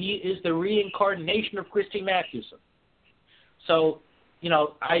Seaver, he is the reincarnation of Christy Mathewson." So,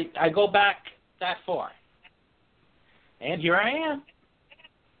 I go back that far. And here I am.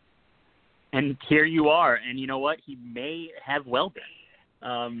 And here you are. And you know what? He may have well been.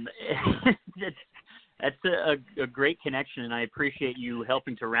 That's a great connection, and I appreciate you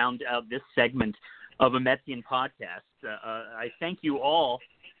helping to round out this segment of A Metsian Podcast. I thank you all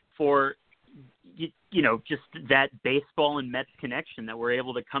for, just that baseball and Mets connection that we're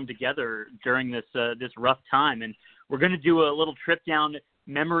able to come together during this rough time. And we're going to do a little trip down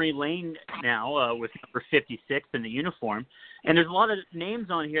memory lane now with number 56 in the uniform. And there's a lot of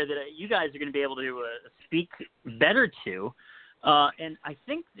names on here that you guys are going to be able to speak better to. And I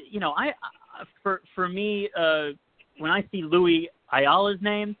think, for me, when I see Louis Ayala's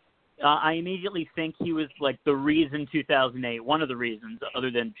name, I immediately think he was like the reason 2008, one of the reasons, other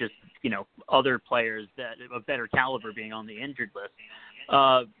than just, other players that of better caliber being on the injured list.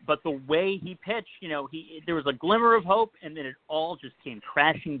 But the way he pitched, there was a glimmer of hope, and then it all just came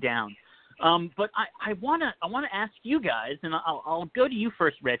crashing down. But I wanna ask you guys, and I'll go to you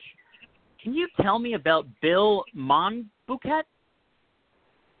first, Rich. Can you tell me about Bill Monbouquet?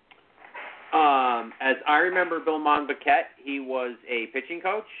 As I remember Bill Monbouquet, he was a pitching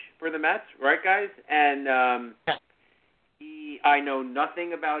coach for the Mets, right, guys? And I know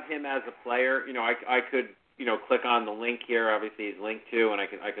nothing about him as a player. You know, I could, you know, click on the link here. Obviously, he's linked to, and I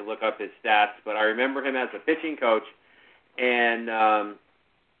could look up his stats. But I remember him as a pitching coach, and that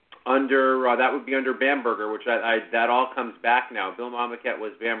would be under Bamberger, which that all comes back now. Bill Monbouquet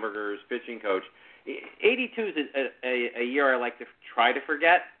was Bamberger's pitching coach. 82 is a year I like to try to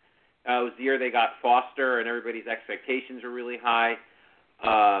forget. It was the year they got Foster, and everybody's expectations were really high.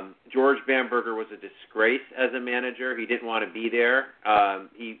 George Bamberger was a disgrace as a manager. He didn't want to be there.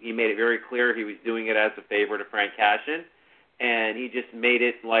 He made it very clear he was doing it as a favor to Frank Cashin, and he just made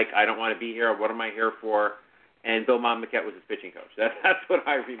it like, I don't want to be here. What am I here for? And Bill Monbouquet was his pitching coach. That's what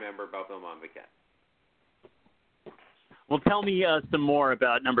I remember about Bill Monbouquet. Well, tell me some more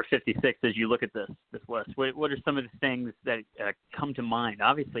about number 56 as you look at this list. What are some of the things that come to mind?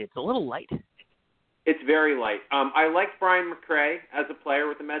 Obviously, it's a little light. It's very light. I liked Brian McRae as a player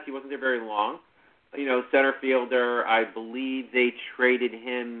with the Mets. He wasn't there very long. You know, center fielder. I believe they traded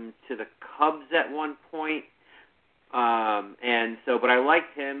him to the Cubs at one point. But I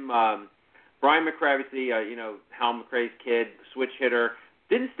liked him. Brian McRae, obviously, you know, Hal McRae's kid, switch hitter.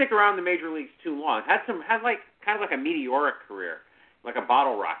 Didn't stick around the major leagues too long. Had kind of like a meteoric career, like a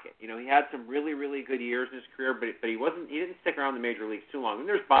bottle rocket. You know, he had some really, really good years in his career, but he didn't stick around the major leagues too long. And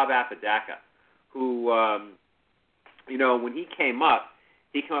there's Bob Apodaca, who, you know, when he came up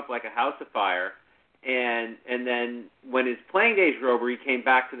like a house of fire. And then when his playing days were over, he came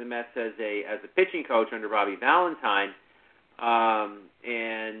back to the Mets as a pitching coach under Bobby Valentine.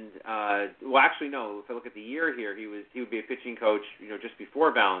 Actually, no. If I look at the year here, he would be a pitching coach, you know, just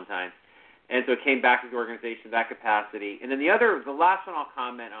before Valentine, and so it came back to the organization in that capacity. And then the last one I'll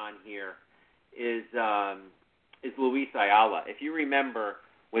comment on here is Luis Ayala. If you remember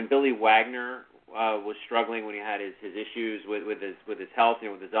when Billy Wagner was struggling when he had his issues with his health, you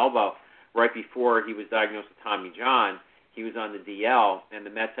know, with his elbow, right before he was diagnosed with Tommy John, he was on the DL, and the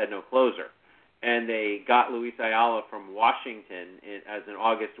Mets had no closer. And they got Luis Ayala from Washington as an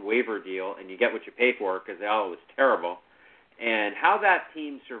August waiver deal, and you get what you pay for because Ayala was terrible. And how that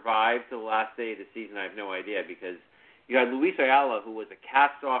team survived to the last day of the season, I have no idea, because you had Luis Ayala, who was a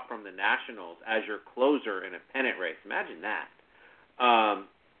cast-off from the Nationals, as your closer in a pennant race. Imagine that.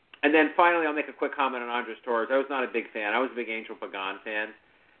 And then finally, I'll make a quick comment on Andres Torres. I was not a big fan. I was a big Angel Pagan fan,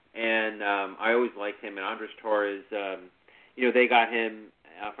 and I always liked him. And Andres Torres, you know, they got him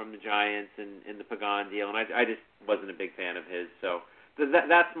from the Giants in the Pagan deal, and I just wasn't a big fan of his. So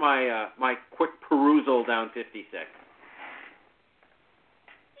that's my quick perusal down 56.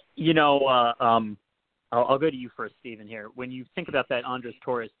 You know, I'll go to you first, Stephen, here. When you think about that Andres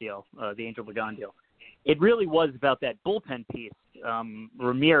Torres deal, the Angel Pagan deal, it really was about that bullpen piece.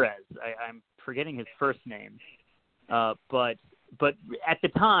 Ramirez, I'm forgetting his first name, but at the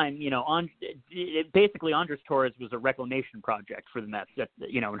time, you know, basically Andres Torres was a reclamation project for the Mets,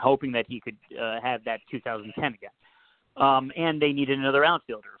 you know, and hoping that he could have that 2010 again. And they needed another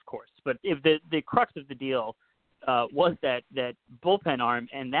outfielder, of course. But if the crux of the deal was that bullpen arm,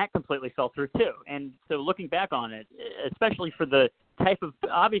 and that completely fell through too. And so looking back on it, especially for the type of,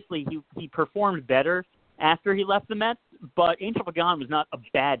 obviously he performed better after he left the Mets, but Angel Pagan was not a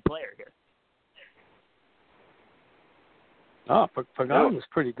bad player here. Oh, Pagan was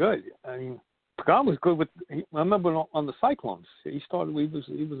pretty good. I mean, Pagan was good I remember on the Cyclones. He started.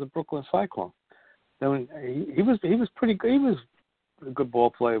 He was a Brooklyn Cyclone. Then he was pretty good. He was a good ball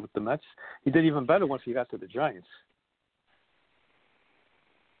player with the Mets. He did even better once he got to the Giants.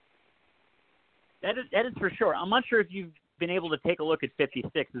 That is for sure. I'm not sure if you've been able to take a look at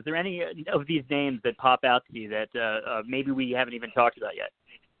 56. Is there any of these names that pop out to you that maybe we haven't even talked about yet?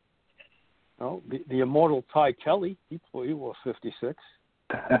 Oh, the immortal Ty Kelly. He wore 56.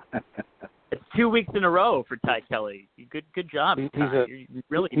 It's 2 weeks in a row for Ty Kelly. Good job. He's a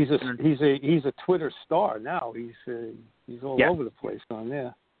Twitter star now. He's all over the place on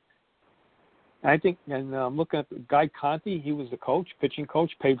there. I think, and I'm looking at Guy Conti. He was the coach, pitching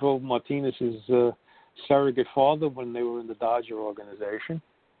coach. Pedro Martinez's surrogate father when they were in the Dodger organization.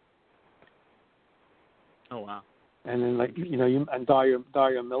 Oh wow. And then, like, you know, and Dyer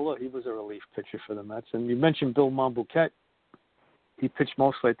Miller, he was a relief pitcher for the Mets. And you mentioned Bill Monbouquet. He pitched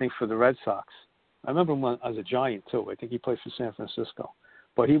mostly, I think, for the Red Sox. I remember him as a Giant, too. I think he played for San Francisco.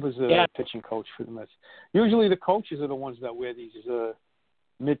 But he was a pitching coach for the Mets. Usually the coaches are the ones that wear these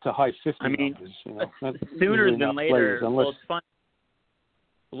mid to high 50 numbers. You know, sooner than later. Players, unless, well, it's fun.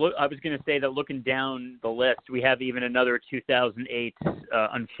 I was going to say that looking down the list, we have even another 2008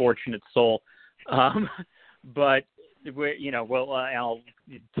 unfortunate soul. But I'll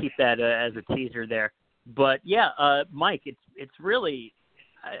keep that as a teaser there. But yeah, Mike, it's really,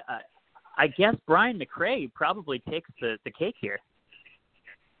 I guess Brian McRae probably takes the cake here.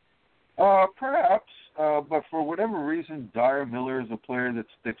 Perhaps, but for whatever reason, Dyer Miller is a player that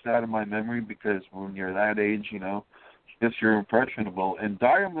sticks out in my memory because when you're that age, yes, you're impressionable. And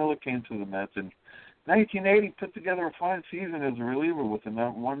Dyer Miller came to the Mets in 1980, put together a fine season as a reliever with a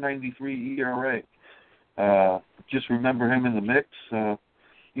 1.93 ERA. Just remember him in the mix. A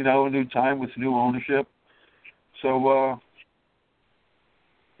new time with new ownership. So,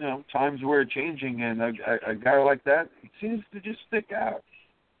 times were changing, and a guy like that seems to just stick out.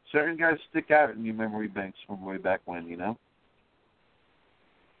 Certain guys stick out in your memory banks from way back when,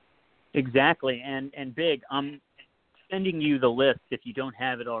 Exactly, and Big, I'm sending you the list if you don't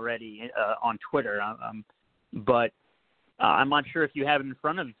have it already on Twitter. But I'm not sure if you have it in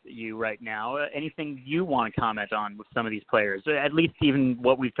front of you right now. Anything you want to comment on with some of these players, at least even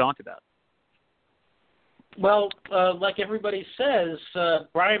what we've talked about? Well, like everybody says,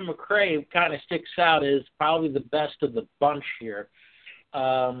 Brian McRae kind of sticks out as probably the best of the bunch here.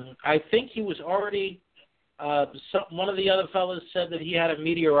 I think he was already one of the other fellas said that he had a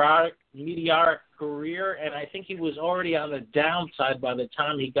meteoric career, and I think he was already on the downside by the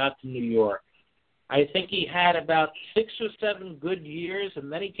time he got to New York. I think he had about 6 or 7 good years,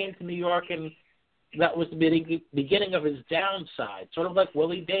 and then he came to New York, and that was the beginning of his downside, sort of like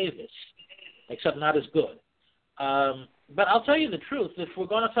Willie Davis, except not as good. But I'll tell you the truth. If we're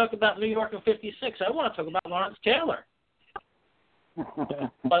going to talk about New York in '56, I want to talk about Lawrence Taylor.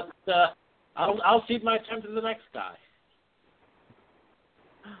 But I'll cede my time to the next guy.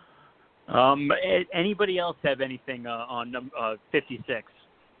 Anybody else have anything on 56?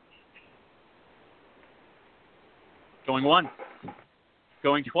 Going once,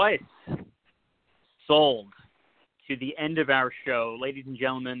 going twice. Sold. To the end of our show. Ladies and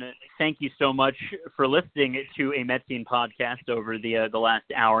gentlemen, thank you so much for listening to A Metsian Podcast over the last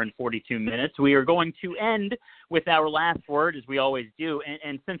hour and 42 minutes. We are going to end with our last word, as we always do.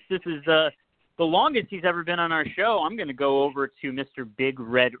 And since this is the longest he's ever been on our show, I'm going to go over to Mr. Big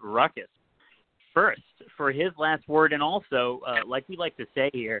Red Ruckus first for his last word. And also, like we like to say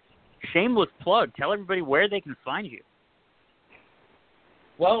here, shameless plug. Tell everybody where they can find you.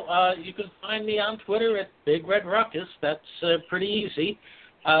 Well, you can find me on Twitter at Big Red Ruckus. That's pretty easy.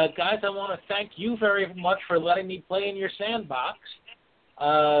 Guys, I want to thank you very much for letting me play in your sandbox.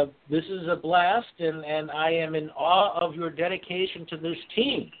 This is a blast, and I am in awe of your dedication to this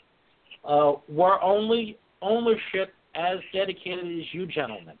team. We're only ownership as dedicated as you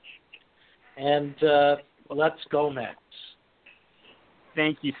gentlemen. And let's go, Max.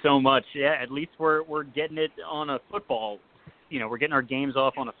 Thank you so much. Yeah, at least we're getting it on a football. We're getting our games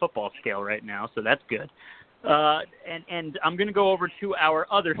off on a football scale right now, so that's good. And I'm going to go over to our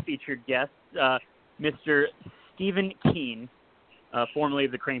other featured guest, Mr. Stephen Keane, formerly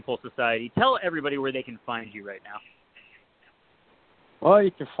of the Kranepool Society. Tell everybody where they can find you right now. Well,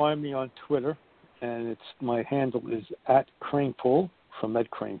 you can find me on Twitter, and my handle is @Kranepool, from Ed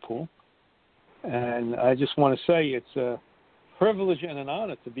Kranepool. And I just want to say it's a privilege and an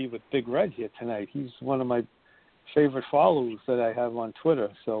honor to be with Big Red here tonight. He's one of my favorite followers that I have on Twitter.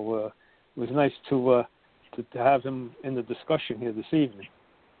 So it was nice to have him in the discussion here this evening.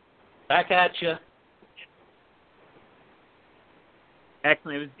 Back at you.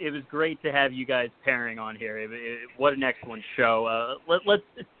 Excellent. It was great to have you guys pairing on here. What an excellent show. Let's.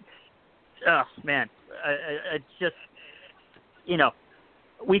 Oh man, it's just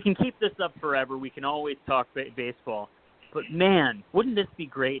we can keep this up forever. We can always talk baseball. But, man, wouldn't this be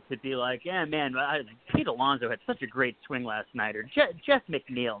great to be like, yeah, man, Pete Alonso had such a great swing last night. Or Jeff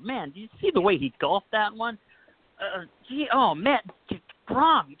McNeil, man, did you see the way he golfed that one? Man,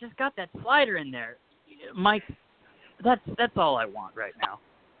 Grom, you just got that slider in there. Mike, that's all I want right now.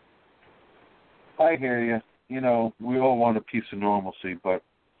 I hear you. We all want a piece of normalcy, but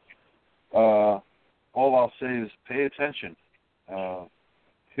all I'll say is pay attention.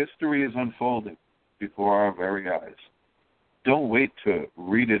 History is unfolding before our very eyes. Don't wait to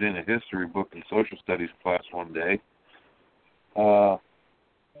read it in a history book in social studies class one day.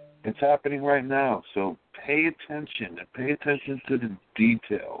 It's happening right now, so pay attention, and pay attention to the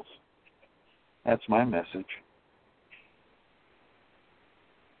details. That's my message.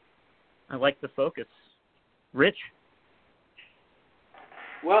 I like the focus. Rich?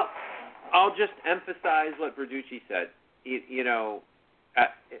 Well, I'll just emphasize what Verducci said.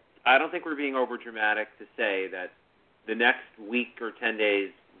 I don't think we're being overdramatic to say that the next week or 10 days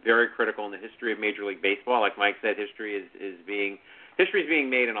very critical in the history of Major League Baseball. Like Mike said, history is being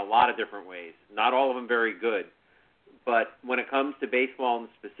made in a lot of different ways. Not all of them very good, but when it comes to baseball in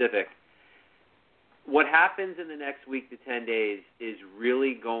specific, what happens in the next week to 10 days is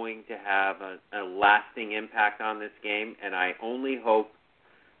really going to have a lasting impact on this game, and I only hope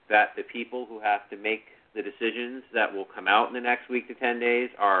that the people who have to make the decisions that will come out in the next week to 10 days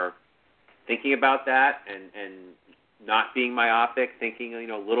are thinking about that and not being myopic, thinking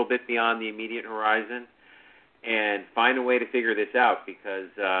a little bit beyond the immediate horizon, and find a way to figure this out, because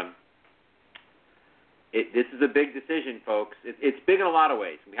this is a big decision, folks. It's big in a lot of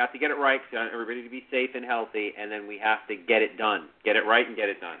ways. We have to get it right, we want everybody to be safe and healthy, and then we have to get it done. Get it right and get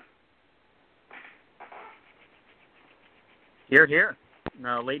it done. Hear, hear.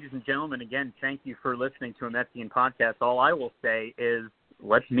 Now, ladies and gentlemen, again, thank you for listening to A Metsian Podcast. All I will say is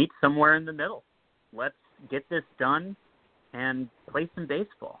let's meet somewhere in the middle. Let's get this done and play some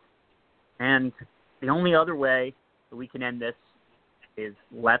baseball. And the only other way that we can end this is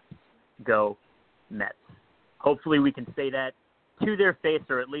let's go Mets. Hopefully we can say that to their face,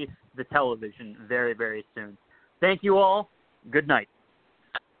 or at least the television, very, very soon. Thank you all. Good night.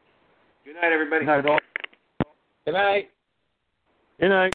 Good night, everybody. Good night, all. Good night. Good night.